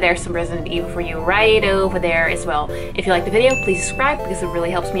 and there's some Resident Evil for you right over there as well. If you like the video, please subscribe because it really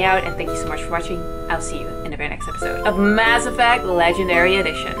helps me out, and thank you so much for watching. I'll see you in the very next episode of Mass Effect Legendary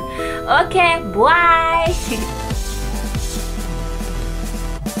Edition. Okay, bye!